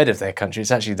outside of their country,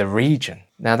 it's actually the region.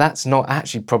 Now that's not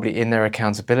actually probably in their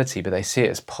accountability, but they see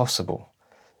it as possible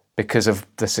because of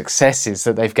the successes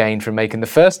that they've gained from making the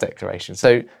first declaration.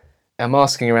 So I'm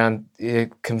asking around,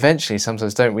 conventionally,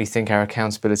 sometimes don't we think our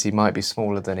accountability might be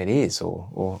smaller than it is,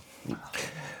 or?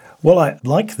 Well, I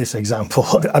like this example.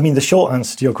 I mean, the short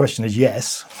answer to your question is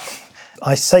yes.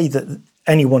 I say that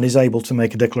anyone is able to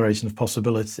make a declaration of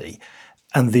possibility,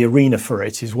 and the arena for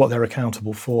it is what they're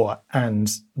accountable for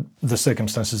and the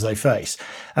circumstances they face.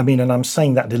 I mean, and I'm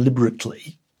saying that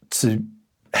deliberately to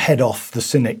head off the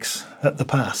cynics at the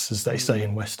pass, as they say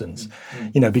in Westerns,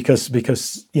 because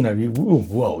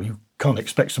you can't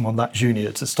expect someone that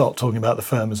junior to start talking about the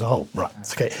firm as a whole. Right.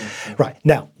 Okay. Right.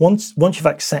 Now, once you've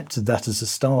accepted that as a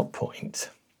start point,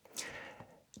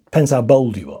 depends how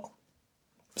bold you are.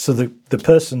 So the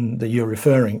person that you're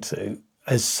referring to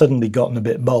has suddenly gotten a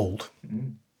bit bold.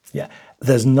 Yeah,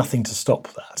 there's nothing to stop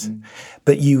that.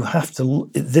 But you have to,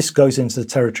 this goes into the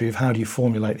territory of how do you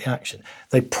formulate the action.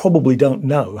 They probably don't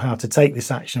know how to take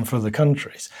this action for other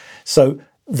countries. So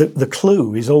the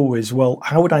clue is always, well,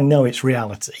 how would I know it's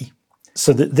reality?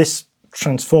 So that this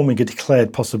transforming a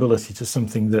declared possibility to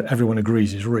something that everyone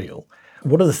agrees is real,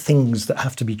 what are the things that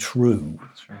have to be true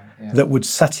that would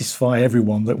satisfy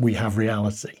everyone that we have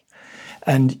reality?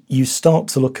 And you start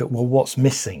to look at, well, what's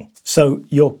missing? So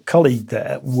your colleague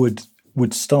there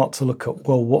would start to look at,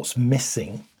 well, what's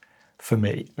missing for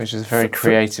me? Which is a very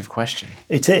creative question.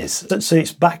 It is. So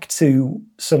it's back to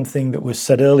something that was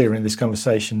said earlier in this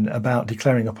conversation about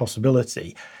declaring a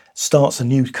possibility starts a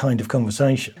new kind of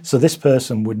conversation. So this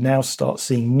person would now start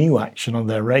seeing new action on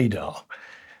their radar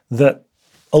that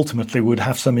ultimately would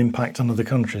have some impact on other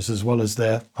countries as well as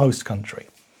their host country.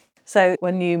 So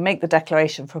when you make the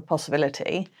declaration for a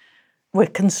possibility, we're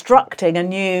constructing a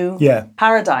new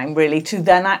paradigm, really, to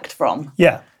then act from.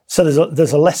 Yeah. So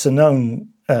there's a lesser known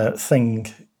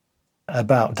thing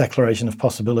about declaration of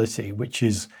possibility, which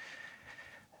is,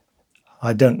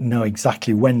 I don't know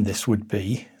exactly when this would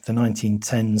be, the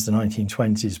 1910s, the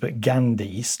 1920s, but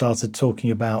Gandhi started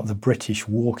talking about the British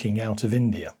walking out of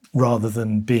India rather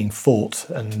than being fought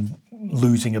and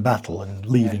losing a battle and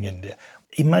leaving India.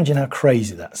 Imagine how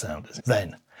crazy that sounded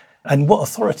then. And what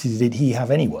authority did he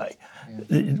have anyway?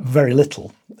 Very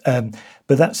little. But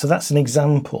that's an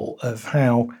example of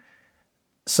how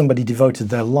somebody devoted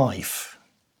their life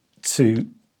to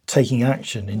taking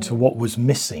action into what was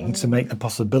missing to make the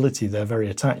possibility they're very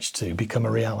attached to become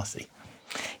a reality.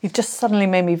 You've just suddenly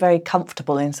made me very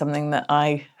comfortable in something that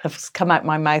I have come out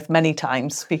my mouth many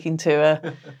times, speaking to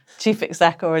a chief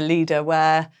exec or a leader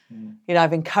where,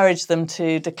 I've encouraged them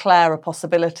to declare a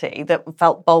possibility that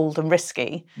felt bold and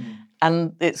risky,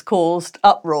 and it's caused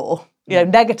uproar,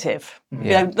 negative.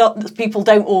 Not people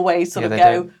don't always sort of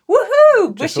go,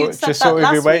 woohoo, wish you'd said that last week. Just what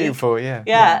we've been waiting for,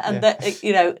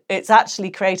 that, it's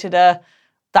actually created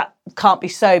that can't be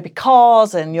so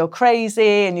because, and you're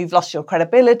crazy and you've lost your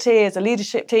credibility as a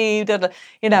leadership team,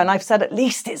 and I've said at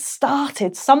least it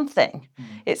started something.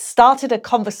 It started a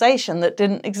conversation that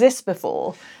didn't exist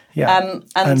before. Yeah,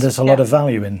 and there's a lot of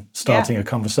value in starting a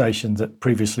conversation that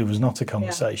previously was not a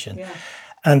conversation. Yeah.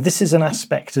 And this is an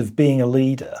aspect of being a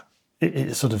leader,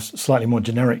 it sort of slightly more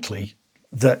generically,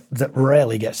 that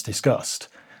rarely gets discussed.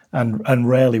 And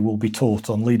rarely will be taught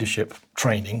on leadership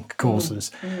training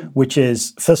courses, which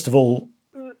is, first of all,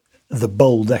 the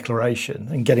bold declaration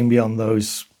and getting beyond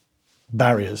those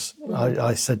barriers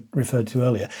I referred to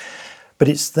earlier. But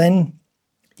it's then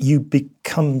you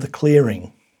become the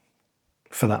clearing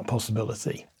for that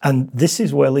possibility. And this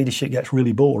is where leadership gets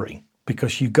really boring,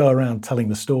 because you go around telling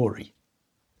the story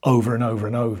over and over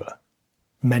and over.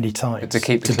 Many times to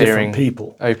keep the to clearing different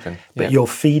people open, but you're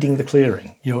feeding the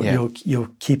clearing.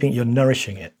 You're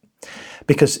nourishing it,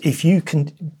 because if you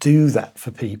can do that for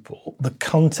people, the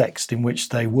context in which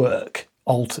they work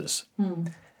alters.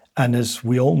 And as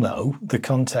we all know, the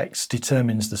context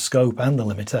determines the scope and the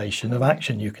limitation of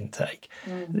action you can take.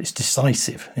 It's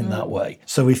decisive in that way.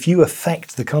 So if you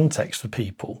affect the context for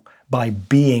people by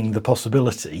being the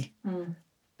possibility,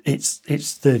 it's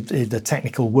the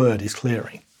technical word is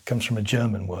clearing. Comes from a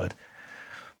German word.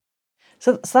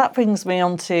 So that brings me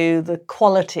on to the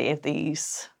quality of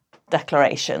these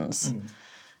declarations,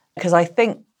 because I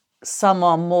think some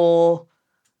are more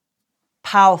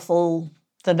powerful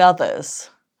than others.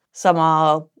 Some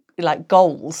are like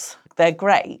goals, they're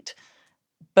great.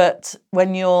 But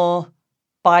when you're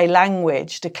by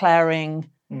language declaring,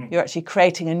 you're actually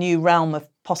creating a new realm of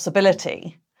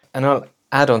possibility. And I'll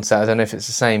add on to that, I don't know if it's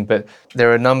the same, but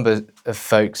there are a number of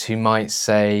folks who might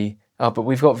say, oh, but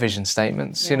we've got vision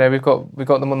statements. We've got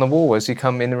them on the wall as you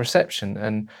come in the reception.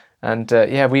 And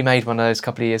we made one of those a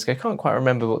couple of years ago. Can't quite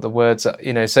remember what the words are,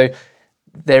 So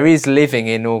there is living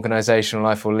in organisational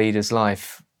life or leaders'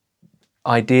 life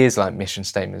ideas like mission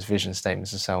statements, vision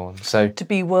statements, and so on. So to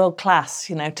be world class,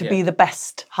 to be the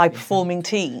best high performing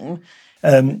team.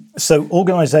 So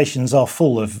organisations are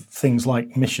full of things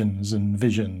like missions and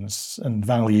visions and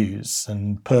values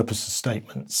and purpose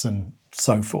statements and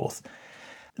so forth.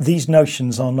 These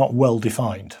notions are not well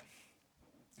defined.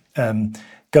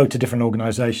 Go to different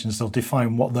organisations, they'll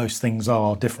define what those things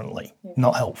are differently.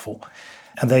 Not helpful,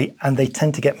 and they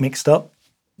tend to get mixed up.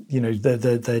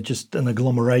 They're just an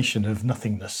agglomeration of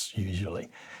nothingness usually.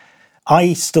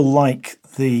 I still like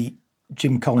the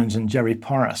Jim Collins and Jerry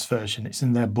Porras version. It's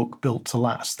in their book Built to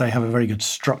Last. They have a very good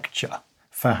structure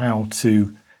for how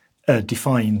to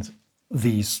define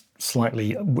these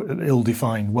slightly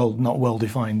ill-defined, not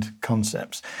well-defined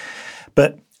concepts.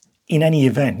 But in any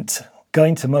event, go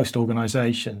into most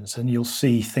organisations and you'll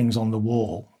see things on the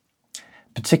wall,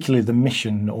 particularly the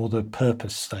mission or the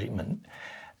purpose statement,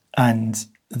 and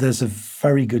there's a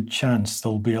very good chance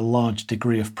there'll be a large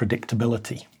degree of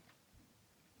predictability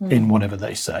in whatever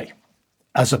they say,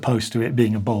 as opposed to it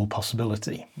being a bold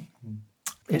possibility.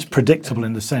 It's predictable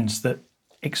in the sense that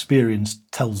experience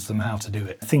tells them how to do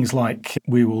it. Things like,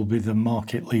 we will be the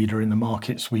market leader in the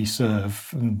markets we serve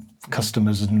and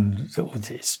customers, and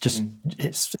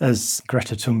it's as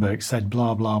Greta Thunberg said,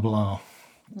 blah, blah, blah.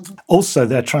 Also,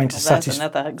 they're trying to satisfy...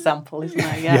 There's another example, isn't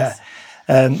there? Yes.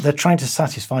 They're trying to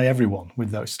satisfy everyone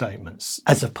with those statements,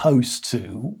 as opposed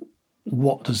to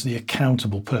what does the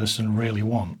accountable person really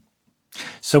want.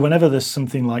 So whenever there's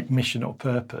something like mission or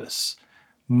purpose,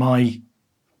 my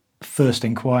first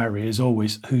inquiry is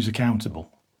always who's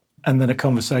accountable, and then a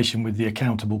conversation with the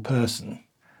accountable person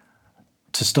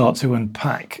to start to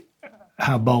unpack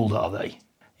how bold are they.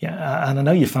 Yeah, and I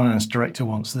know your finance director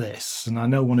wants this, and I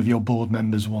know one of your board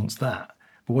members wants that,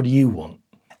 but what do you want?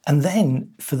 And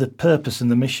then for the purpose and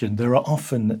the mission,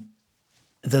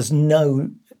 there's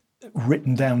no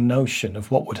written down notion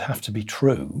of what would have to be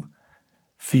true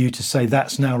for you to say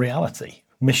that's now reality,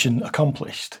 mission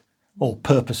accomplished or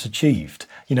purpose achieved.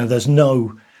 There's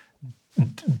no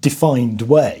defined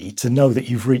way to know that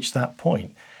you've reached that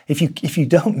point. If you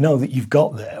don't know that you've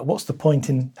got there, what's the point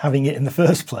in having it in the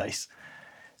first place?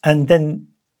 And then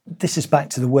this is back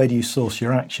to the where do you source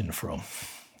your action from?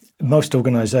 Most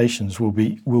organisations will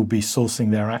be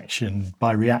sourcing their action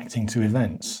by reacting to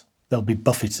events. They'll be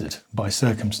buffeted by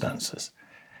circumstances.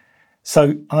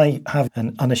 So I have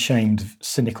an unashamed,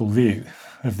 cynical view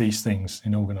of these things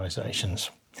in organisations.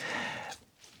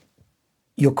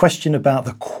 Your question about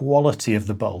the quality of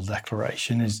the bold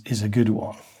declaration is a good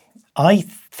one. I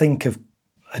think of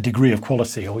a degree of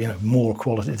quality, or more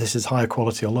quality. This is higher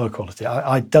quality or lower quality.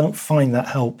 I don't find that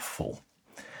helpful.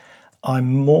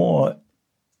 I'm more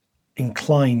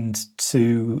inclined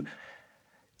to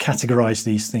categorize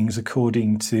these things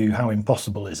according to how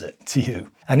impossible is it to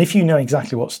you. And if you know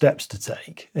exactly what steps to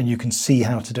take and you can see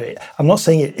how to do it, I'm not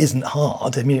saying it isn't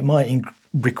hard. I mean, it might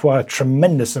require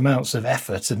tremendous amounts of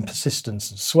effort and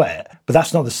persistence and sweat, but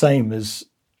that's not the same as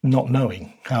not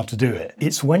knowing how to do it.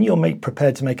 It's when you're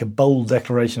prepared to make a bold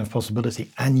declaration of possibility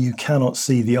and you cannot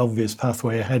see the obvious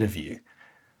pathway ahead of you.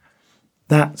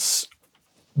 That's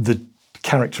the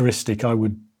characteristic I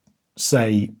would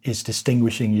say is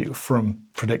distinguishing you from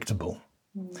predictable.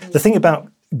 The thing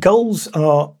about goals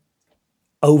are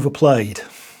overplayed.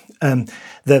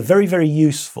 They're very, very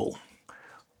useful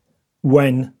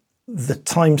when the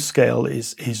timescale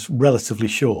is relatively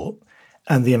short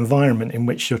and the environment in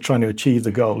which you're trying to achieve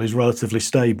the goal is relatively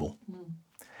stable.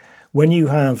 When you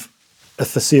have a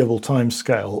foreseeable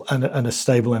timescale and a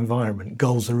stable environment,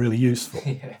 goals are really useful.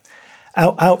 Yeah.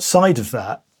 Outside of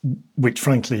that, which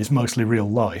frankly is mostly real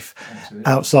life,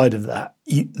 absolutely. Outside of that,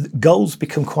 goals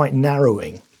become quite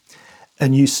narrowing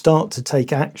and you start to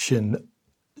take action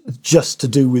just to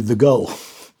do with the goal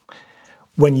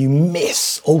when you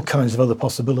miss all kinds of other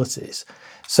possibilities.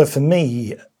 So for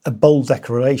me, a bold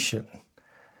declaration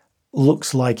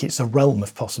looks like it's a realm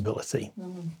of possibility.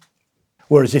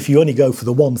 Whereas if you only go for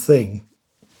the one thing,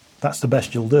 that's the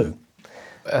best you'll do.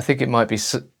 I think it might be,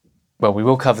 well, we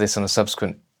will cover this on a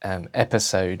subsequent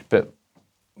episode, but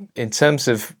in terms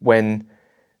of when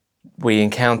we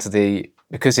encounter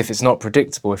because if it's not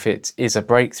predictable, if it is a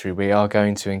breakthrough, we are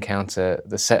going to encounter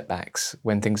the setbacks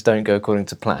when things don't go according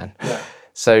to plan. Yeah.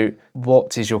 So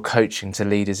what is your coaching to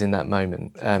leaders in that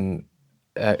moment,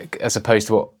 as opposed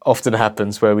to what often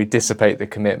happens where we dissipate the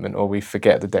commitment or we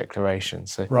forget the declaration?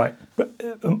 So right.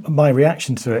 But my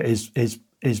reaction to it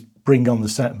is bring on the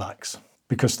setbacks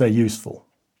because they're useful.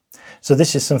 So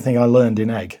this is something I learned in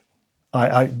Egg.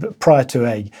 Prior to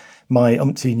Egg, my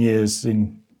umpteen years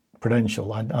in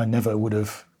Prudential, I never would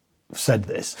have said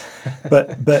this.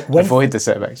 But when, avoid the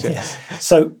setbacks. Yeah.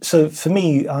 So for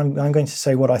me, I'm going to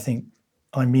say what I think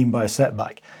I mean by a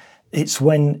setback. It's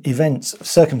when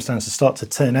circumstances start to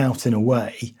turn out in a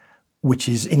way which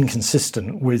is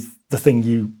inconsistent with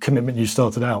the commitment you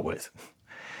started out with.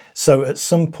 So at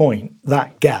some point,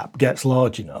 that gap gets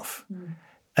large enough.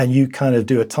 And you kind of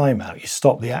do a timeout, you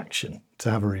stop the action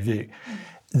to have a review.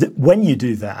 When you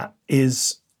do that,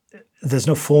 there's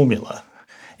no formula.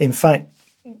 In fact,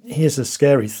 here's a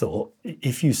scary thought.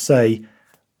 If you say,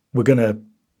 we're going to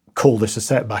call this a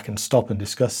setback and stop and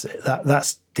discuss it,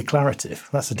 that's declarative.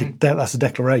 That's a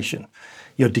declaration.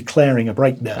 You're declaring a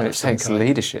breakdown. And it takes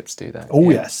leadership to do that. Oh,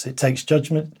 yeah. Yes. It takes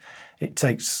judgment. It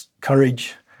takes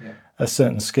courage, a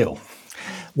certain skill.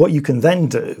 What you can then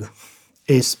do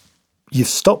is you've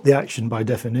stopped the action by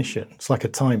definition. It's like a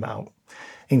timeout.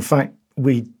 In fact,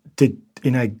 we did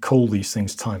call these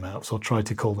things timeouts, or try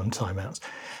to call them timeouts.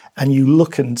 And you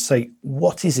look and say,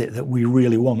 what is it that we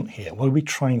really want here? What are we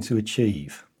trying to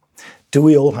achieve? Do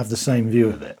we all have the same view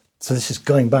of it? So this is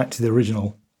going back to the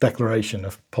original declaration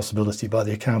of possibility by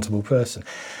the accountable person.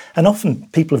 And often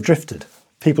people have drifted.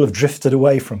 People have drifted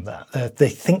away from that. They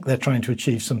think they're trying to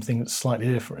achieve something that's slightly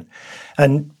different.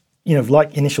 And,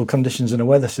 like initial conditions in a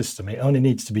weather system, it only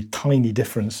needs to be tiny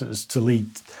differences to lead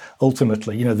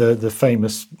ultimately, the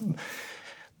famous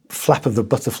flap of the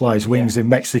butterfly's wings in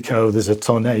Mexico, there's a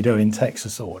tornado in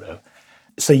Texas or whatever.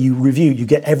 So you review, you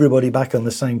get everybody back on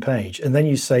the same page, and then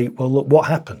you say, well, look, what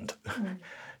happened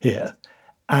here?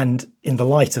 And in the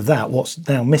light of that, what's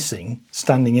now missing,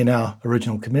 standing in our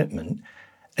original commitment,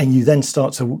 and you then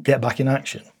start to get back in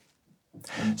action.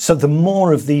 So the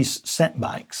more of these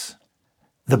setbacks,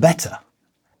 the better.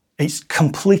 It's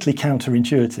completely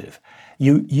counterintuitive.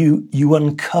 You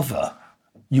uncover,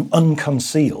 you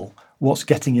unconceal what's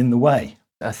getting in the way.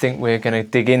 I think we're going to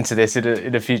dig into this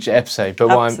in a future episode, but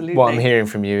what I'm hearing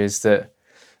from you is that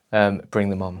bring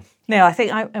them on. No, I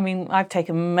think, I've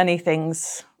taken many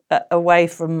things away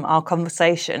from our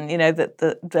conversation, that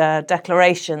the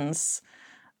declarations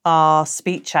are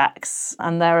speech acts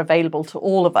and they're available to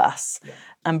all of us,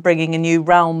 and bringing a new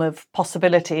realm of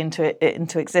possibility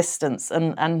into existence,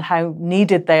 and how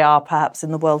needed they are perhaps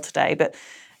in the world today. But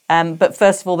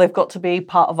first of all, they've got to be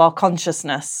part of our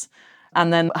consciousness,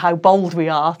 and then how bold we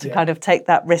are to kind of take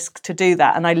that risk to do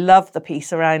that. And I love the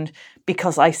piece around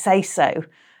because I say so.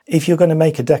 If you're going to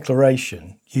make a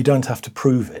declaration, you don't have to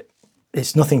prove it.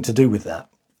 It's nothing to do with that.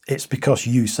 It's because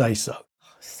you say so.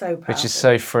 So powerful. Which is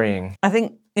so freeing. I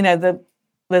think,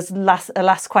 there's a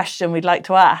last question we'd like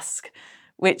to ask,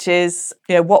 which is,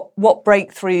 what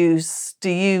breakthroughs do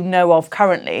you know of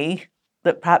currently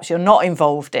that perhaps you're not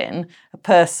involved in, a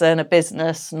person, a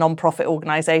business, non-profit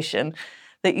organisation,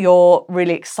 that you're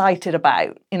really excited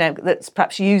about, that's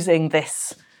perhaps using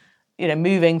this,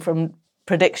 moving from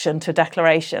prediction to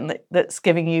declaration, that's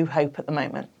giving you hope at the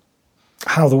moment?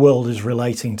 How the world is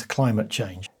relating to climate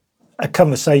change. A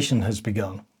conversation has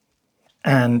begun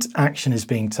and action is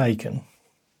being taken.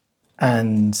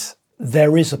 And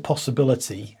there is a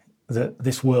possibility that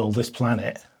this world, this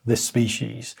planet, this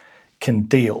species can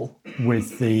deal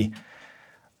with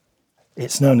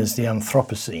it's known as the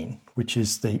Anthropocene, which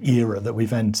is the era that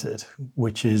we've entered,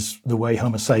 which is the way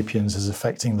Homo sapiens is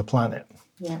affecting the planet.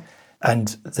 Yeah. And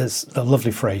there's a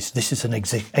lovely phrase, this is an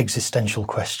existential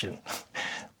question.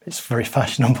 It's very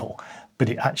fashionable, but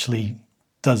it actually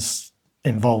does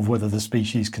involve whether the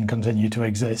species can continue to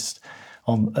exist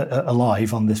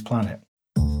alive on this planet.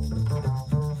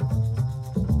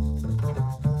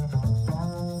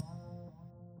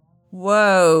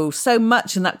 Whoa, so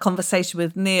much in that conversation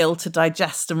with Neil to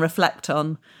digest and reflect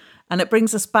on. And it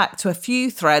brings us back to a few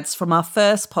threads from our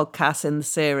first podcast in the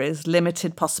series,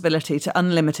 Limited Possibility to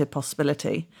Unlimited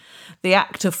Possibility. The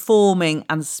act of forming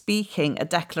and speaking a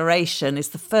declaration is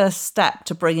the first step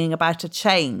to bringing about a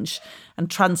change and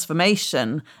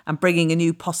transformation and bringing a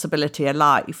new possibility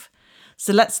alive.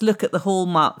 So let's look at the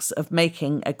hallmarks of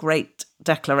making a great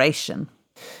declaration.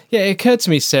 Yeah, it occurred to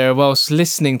me, Sarah, whilst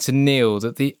listening to Neil,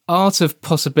 that the art of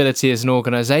possibility as an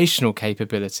organisational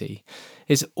capability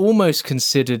is almost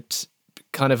considered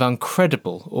kind of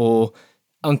uncredible or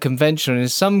unconventional, and in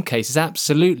some cases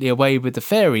absolutely away with the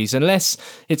fairies. Unless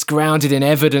it's grounded in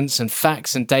evidence and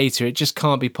facts and data, it just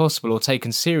can't be possible or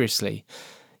taken seriously.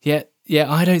 Yet,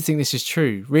 I don't think this is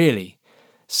true, really.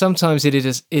 Sometimes it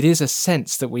is a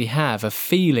sense that we have, a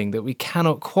feeling that we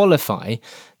cannot qualify,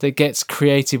 that gets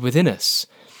created within us.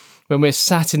 When we're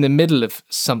sat in the middle of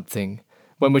something,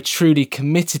 when we're truly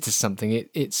committed to something,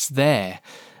 it's there.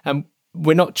 And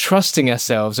we're not trusting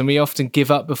ourselves, and we often give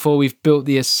up before we've built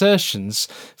the assertions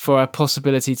for our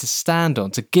possibility to stand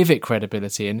on, to give it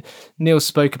credibility. And Neil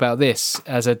spoke about this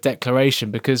as a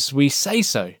declaration because we say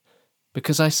so,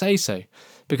 because I say so.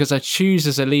 Because I choose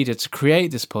as a leader to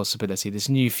create this possibility, this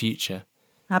new future.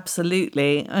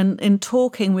 Absolutely. And in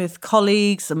talking with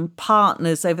colleagues and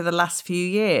partners over the last few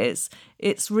years,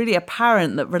 it's really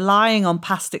apparent that relying on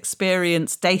past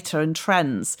experience, data and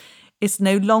trends is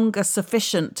no longer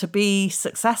sufficient to be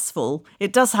successful.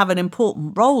 It does have an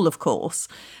important role, of course,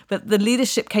 but the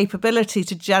leadership capability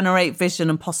to generate vision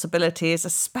and possibility is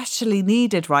especially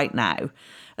needed right now.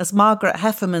 As Margaret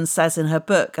Heffernan says in her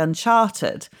book,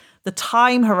 Uncharted, the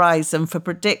time horizon for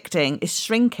predicting is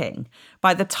shrinking.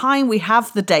 By the time we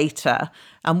have the data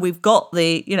and we've got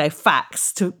the,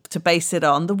 facts to base it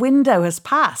on, the window has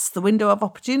passed. The window of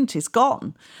opportunity is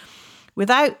gone.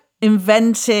 Without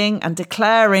inventing and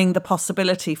declaring the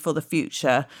possibility for the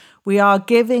future, we are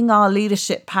giving our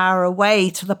leadership power away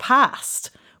to the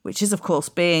past, which is, of course,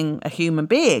 being a human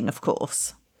being, of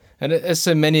course. And as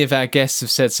so many of our guests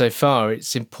have said so far,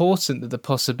 it's important that the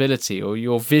possibility or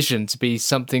your vision to be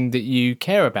something that you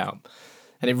care about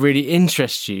and it really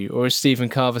interests you, or as Stephen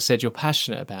Carver said, you're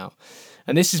passionate about.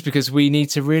 And this is because we need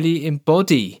to really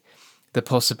embody the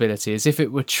possibility as if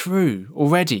it were true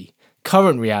already,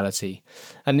 current reality,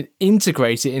 and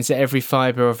integrate it into every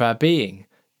fibre of our being.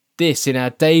 This, in our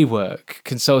day work,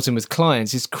 consulting with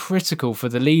clients, is critical for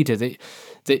the leader that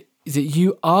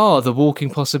you are the walking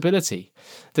possibility.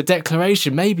 The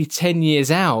declaration may be 10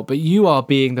 years out, but you are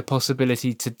being the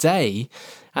possibility today.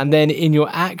 And then in your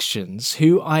actions,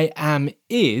 who I am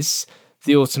is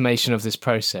the automation of this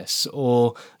process,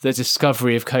 or the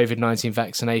discovery of COVID-19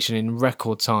 vaccination in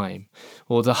record time,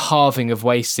 or the halving of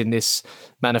waste in this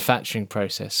manufacturing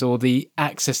process, or the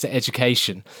access to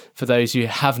education for those who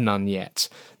have none yet.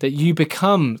 That you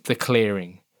become the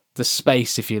clearing, the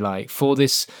space, if you like, for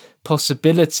this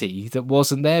possibility that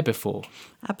wasn't there before.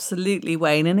 Absolutely,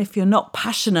 Wayne. And if you're not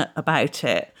passionate about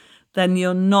it, then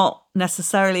you're not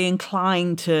necessarily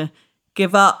inclined to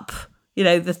give up,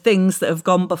 the things that have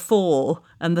gone before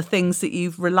and the things that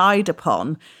you've relied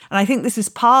upon. And I think this is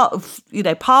part of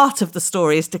the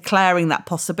story is declaring that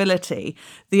possibility.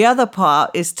 The other part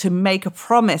is to make a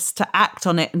promise to act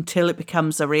on it until it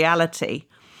becomes a reality.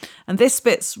 And this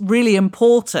bit's really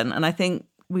important. And I think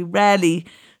we rarely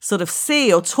sort of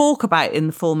see or talk about in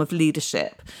the form of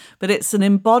leadership, but it's an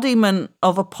embodiment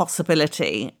of a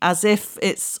possibility as if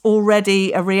it's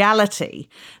already a reality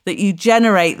that you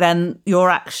generate then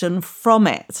your action from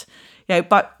it.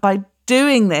 But by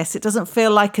doing this, it doesn't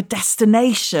feel like a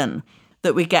destination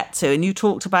that we get to. And you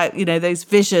talked about, those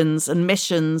visions and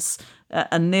missions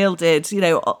and Neil did,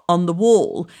 on the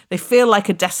wall. They feel like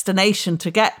a destination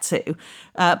to get to,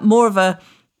 more of a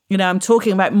I'm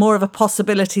talking about more of a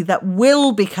possibility that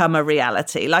will become a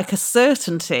reality, like a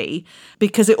certainty,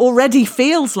 because it already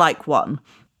feels like one.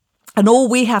 And all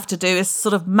we have to do is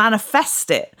sort of manifest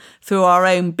it through our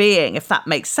own being, if that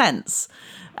makes sense.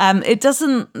 It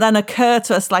doesn't then occur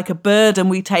to us like a burden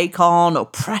we take on or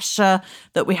pressure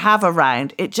that we have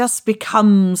around. It just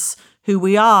becomes who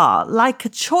we are, like a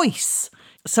choice.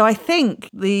 So I think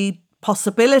the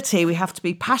possibility we have to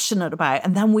be passionate about,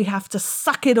 and then we have to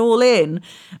suck it all in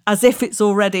as if it's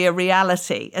already a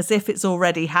reality, as if it's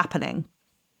already happening.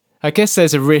 I guess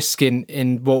there's a risk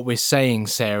in what we're saying,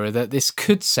 Sarah, that this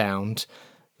could sound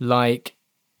like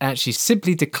actually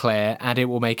simply declare and it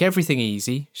will make everything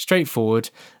easy,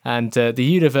 straightforward, and the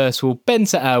universe will bend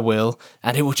to our will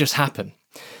and it will just happen.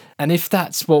 And if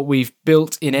that's what we've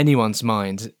built in anyone's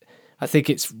mind, I think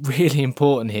it's really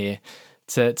important here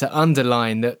to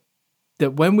underline that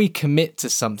when we commit to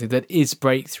something that is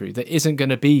breakthrough, that isn't going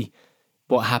to be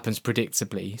what happens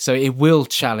predictably, so it will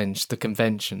challenge the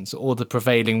conventions or the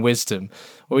prevailing wisdom,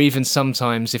 or even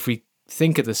sometimes, if we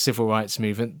think of the civil rights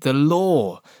movement, the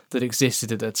law that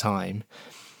existed at the time,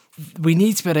 we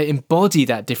need to be able to embody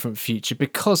that different future,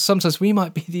 because sometimes we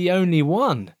might be the only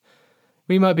one.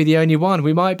 We might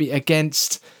be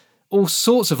against all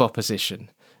sorts of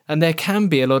opposition. And there can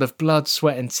be a lot of blood,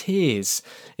 sweat and tears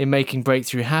in making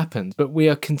breakthrough happen. But we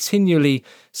are continually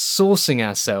sourcing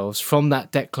ourselves from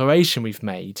that declaration we've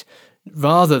made,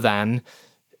 rather than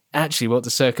actually what the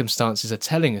circumstances are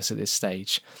telling us at this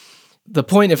stage. The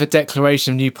point of a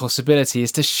declaration of new possibility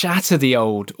is to shatter the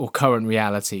old or current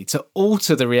reality, to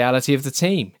alter the reality of the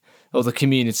team or the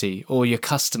community or your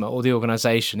customer or the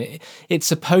organisation. It's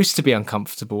supposed to be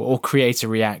uncomfortable or create a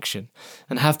reaction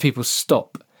and have people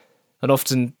stop and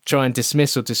often try and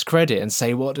dismiss or discredit and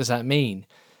say, what does that mean?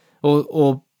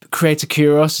 Or create a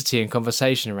curiosity and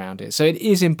conversation around it. So it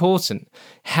is important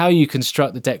how you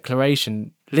construct the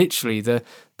declaration. Literally, the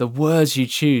words you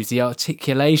choose, the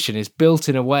articulation is built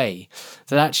in a way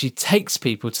that actually takes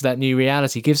people to that new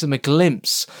reality, gives them a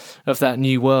glimpse of that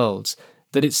new world,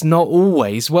 that it's not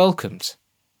always welcomed.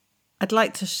 I'd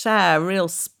like to share a real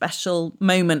special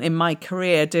moment in my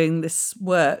career doing this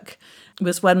work. It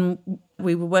was when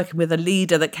we were working with a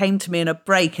leader that came to me in a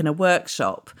break in a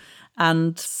workshop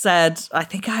and said, I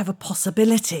think I have a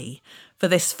possibility for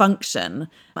this function.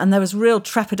 And there was real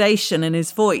trepidation in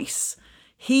his voice.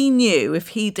 He knew if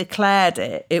he declared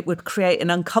it, it would create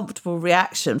an uncomfortable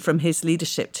reaction from his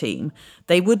leadership team.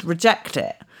 They would reject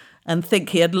it and think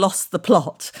he had lost the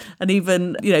plot and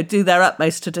even, do their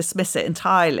utmost to dismiss it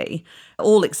entirely.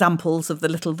 All examples of the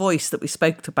little voice that we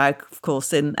spoke about, of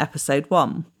course, in episode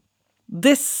 1.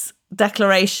 This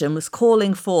declaration was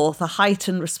calling forth a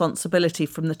heightened responsibility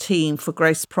from the team for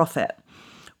gross profit,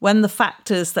 when the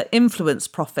factors that influence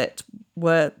profit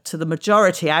were to the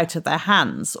majority out of their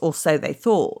hands, or so they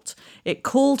thought, it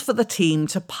called for the team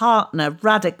to partner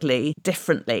radically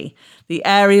differently the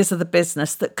areas of the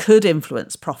business that could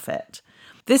influence profit.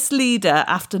 This leader,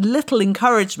 after little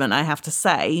encouragement, I have to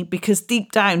say, because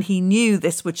deep down he knew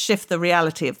this would shift the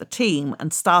reality of the team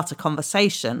and start a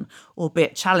conversation,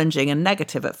 albeit challenging and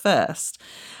negative at first.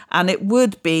 And it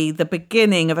would be the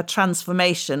beginning of a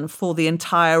transformation for the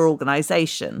entire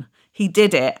organisation. He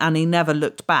did it and he never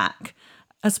looked back.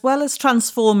 As well as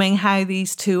transforming how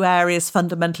these two areas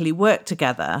fundamentally work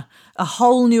together, a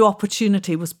whole new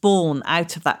opportunity was born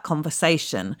out of that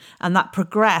conversation, and that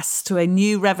progressed to a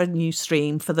new revenue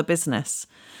stream for the business.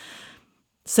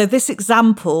 So this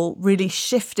example really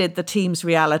shifted the team's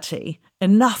reality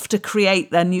enough to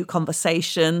create their new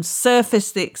conversation,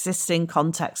 surface the existing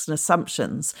context and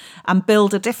assumptions, and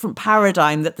build a different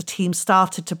paradigm that the team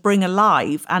started to bring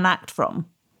alive and act from.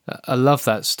 I love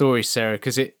that story, Sarah,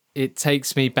 because it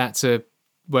takes me back to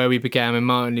where we began with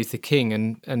Martin Luther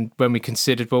King and when we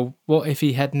considered, well, what if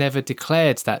he had never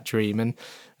declared that dream? And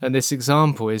this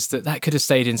example is that could have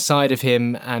stayed inside of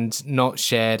him and not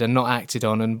shared and not acted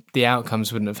on, and the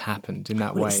outcomes wouldn't have happened in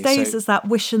that way. It stays as that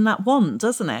wish and that want,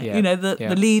 doesn't it? Yeah,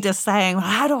 The leader saying, well,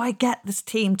 how do I get this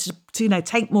team to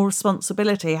take more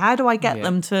responsibility? How do I get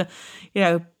them to,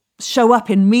 show up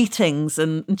in meetings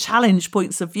and challenge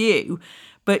points of view?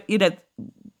 But,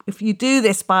 if you do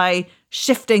this by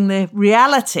shifting the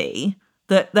reality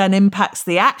that then impacts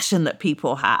the action that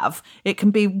people have, it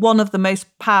can be one of the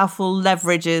most powerful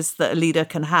leverages that a leader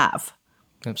can have.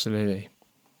 Absolutely.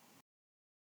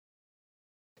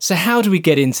 So how do we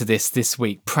get into this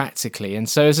week practically? And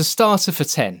so as a starter for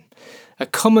 10, a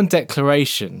common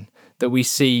declaration that we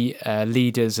see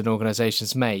leaders and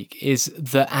organisations make is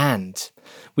the and.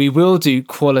 We will do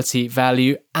quality,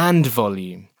 value and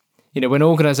volume. When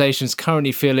organisations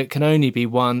currently feel it can only be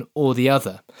one or the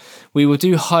other. We will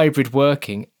do hybrid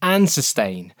working and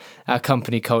sustain our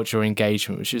company culture or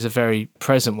engagement, which is a very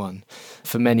present one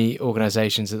for many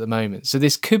organisations at the moment. So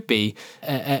this could be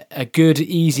a good,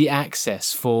 easy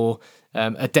access for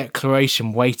a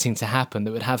declaration waiting to happen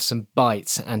that would have some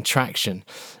bites and traction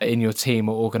in your team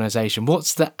or organisation.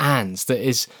 What's the and that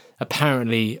is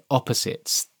apparently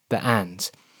opposites the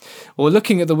and? Well,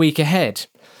 looking at the week ahead,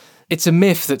 it's a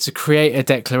myth that to create a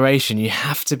declaration, you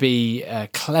have to be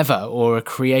clever or a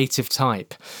creative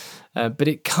type. But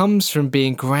it comes from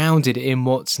being grounded in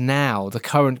what's now, the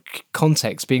current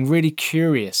context, being really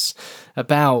curious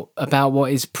about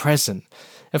what is present.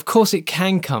 Of course, it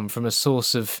can come from a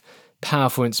source of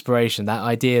powerful inspiration, that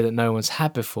idea that no one's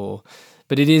had before.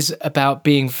 But it is about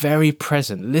being very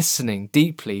present, listening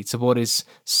deeply to what is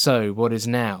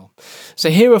now. So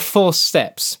here are 4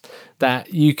 steps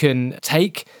that you can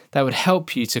take that would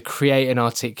help you to create and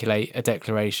articulate a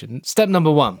declaration. Step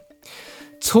number 1,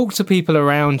 talk to people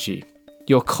around you,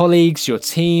 your colleagues, your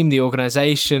team, the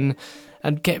organisation,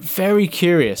 and get very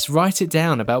curious. Write it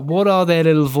down about what are their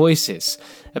little voices,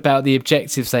 about the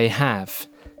objectives they have,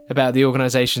 about the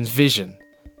organisation's vision,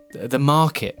 the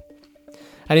market.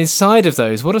 And inside of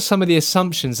those, what are some of the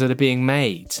assumptions that are being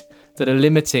made that are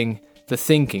limiting the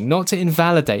thinking? Not to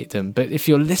invalidate them, but if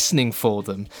you're listening for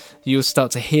them, you'll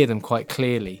start to hear them quite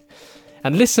clearly.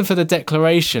 And listen for the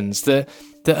declarations that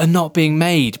are not being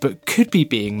made, but could be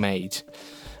being made,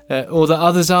 or that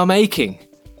others are making.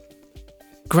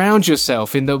 Ground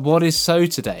yourself in the what is so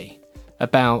today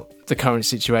about the current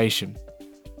situation.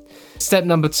 Step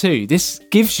number 2, this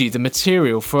gives you the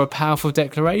material for a powerful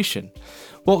declaration.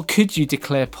 What could you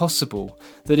declare possible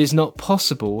that is not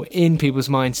possible in people's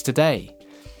minds today?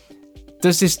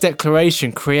 Does this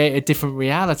declaration create a different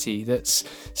reality that's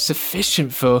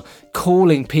sufficient for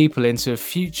calling people into a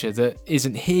future that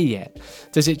isn't here yet?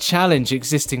 Does it challenge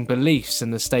existing beliefs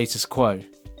and the status quo?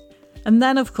 And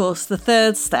then, of course, the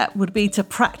third step would be to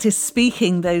practice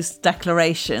speaking those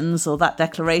declarations or that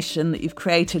declaration that you've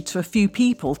created to a few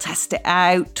people. Test it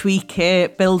out, tweak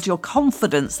it, build your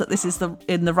confidence that this is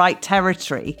in the right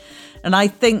territory. And I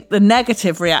think the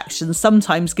negative reactions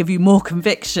sometimes give you more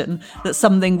conviction that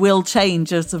something will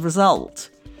change as a result.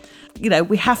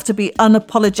 We have to be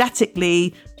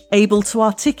unapologetically able to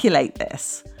articulate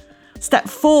this. Step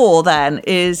 4 then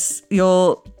is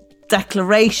your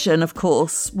declaration, of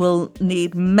course, will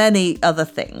need many other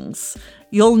things.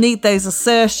 You'll need those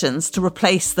assertions to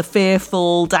replace the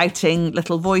fearful, doubting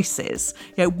little voices.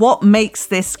 What makes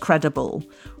this credible?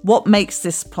 What makes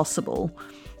this possible?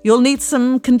 You'll need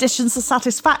some conditions of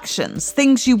satisfactions,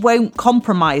 things you won't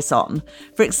compromise on.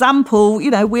 For example,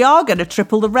 we are going to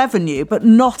triple the revenue, but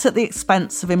not at the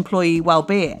expense of employee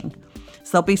well-being.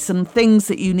 So there'll be some things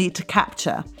that you need to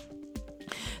capture.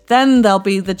 Then there'll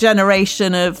be the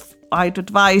generation of, I'd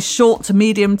advise, short to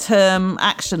medium term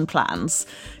action plans,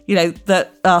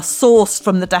 that are sourced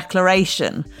from the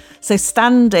declaration. So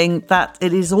standing that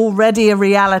it is already a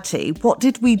reality, what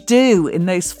did we do in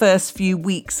those first few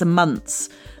weeks and months?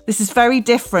 This is very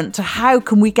different to how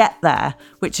can we get there,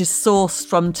 which is sourced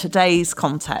from today's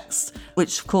context,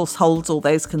 which of course holds all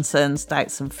those concerns,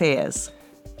 doubts and fears.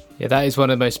 Yeah, that is one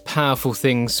of the most powerful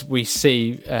things we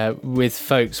see with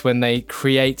folks when they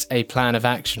create a plan of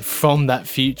action from that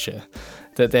future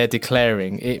that they're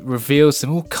declaring. It reveals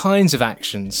them all kinds of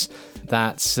actions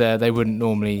that they wouldn't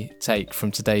normally take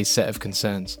from today's set of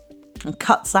concerns. And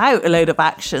cuts out a load of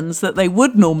actions that they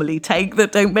would normally take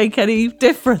that don't make any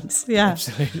difference. Yeah,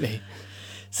 absolutely.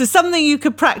 So something you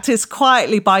could practice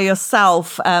quietly by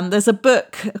yourself. There's a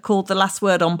book called The Last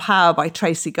Word on Power by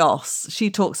Tracy Goss. She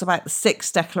talks about the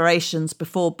 6 declarations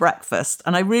before breakfast.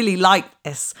 And I really like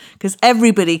this because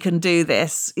everybody can do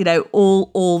this,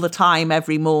 all the time,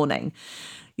 every morning.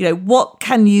 What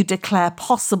can you declare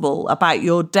possible about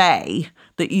your day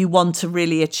that you want to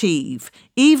really achieve?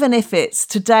 Even if it's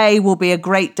today will be a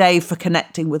great day for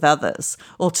connecting with others,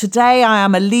 or today I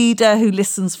am a leader who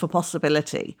listens for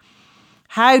possibility.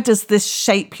 How does this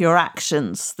shape your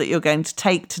actions that you're going to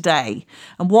take today?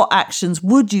 And what actions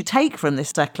would you take from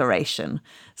this declaration?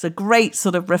 It's a great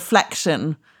sort of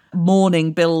reflection,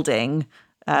 morning building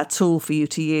tool for you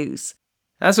to use.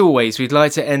 As always, we'd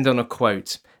like to end on a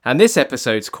quote. And this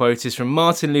episode's quote is from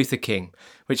Martin Luther King,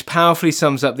 which powerfully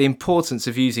sums up the importance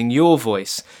of using your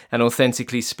voice and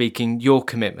authentically speaking your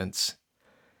commitments.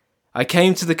 I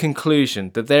came to the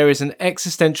conclusion that there is an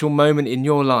existential moment in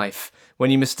your life when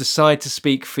you must decide to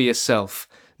speak for yourself.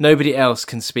 Nobody else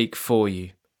can speak for you.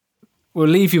 We'll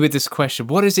leave you with this question.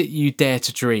 What is it you dare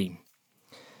to dream?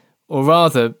 Or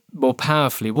rather, more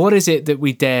powerfully, what is it that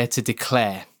we dare to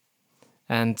declare?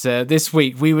 And this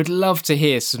week, we would love to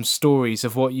hear some stories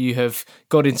of what you have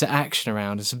got into action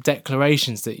around and some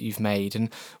declarations that you've made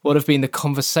and what have been the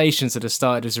conversations that have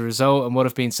started as a result and what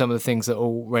have been some of the things that are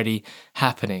already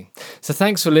happening. So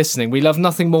thanks for listening. We love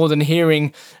nothing more than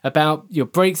hearing about your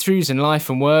breakthroughs in life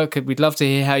and work. We'd love to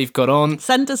hear how you've got on.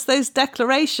 Send us those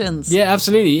declarations. Yeah,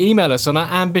 absolutely. Email us on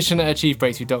our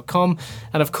ambition@achievebreakthrough.com.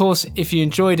 And of course, if you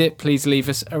enjoyed it, please leave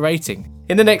us a rating.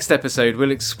 In the next episode,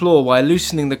 we'll explore why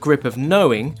loosening the grip of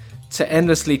knowing to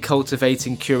endlessly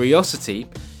cultivating curiosity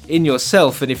in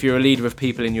yourself and if you're a leader of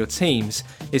people in your teams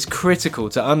is critical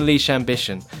to unleash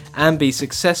ambition and be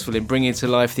successful in bringing to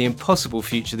life the impossible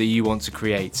future that you want to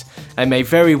create and may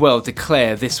very well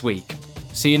declare this week.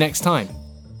 See you next time.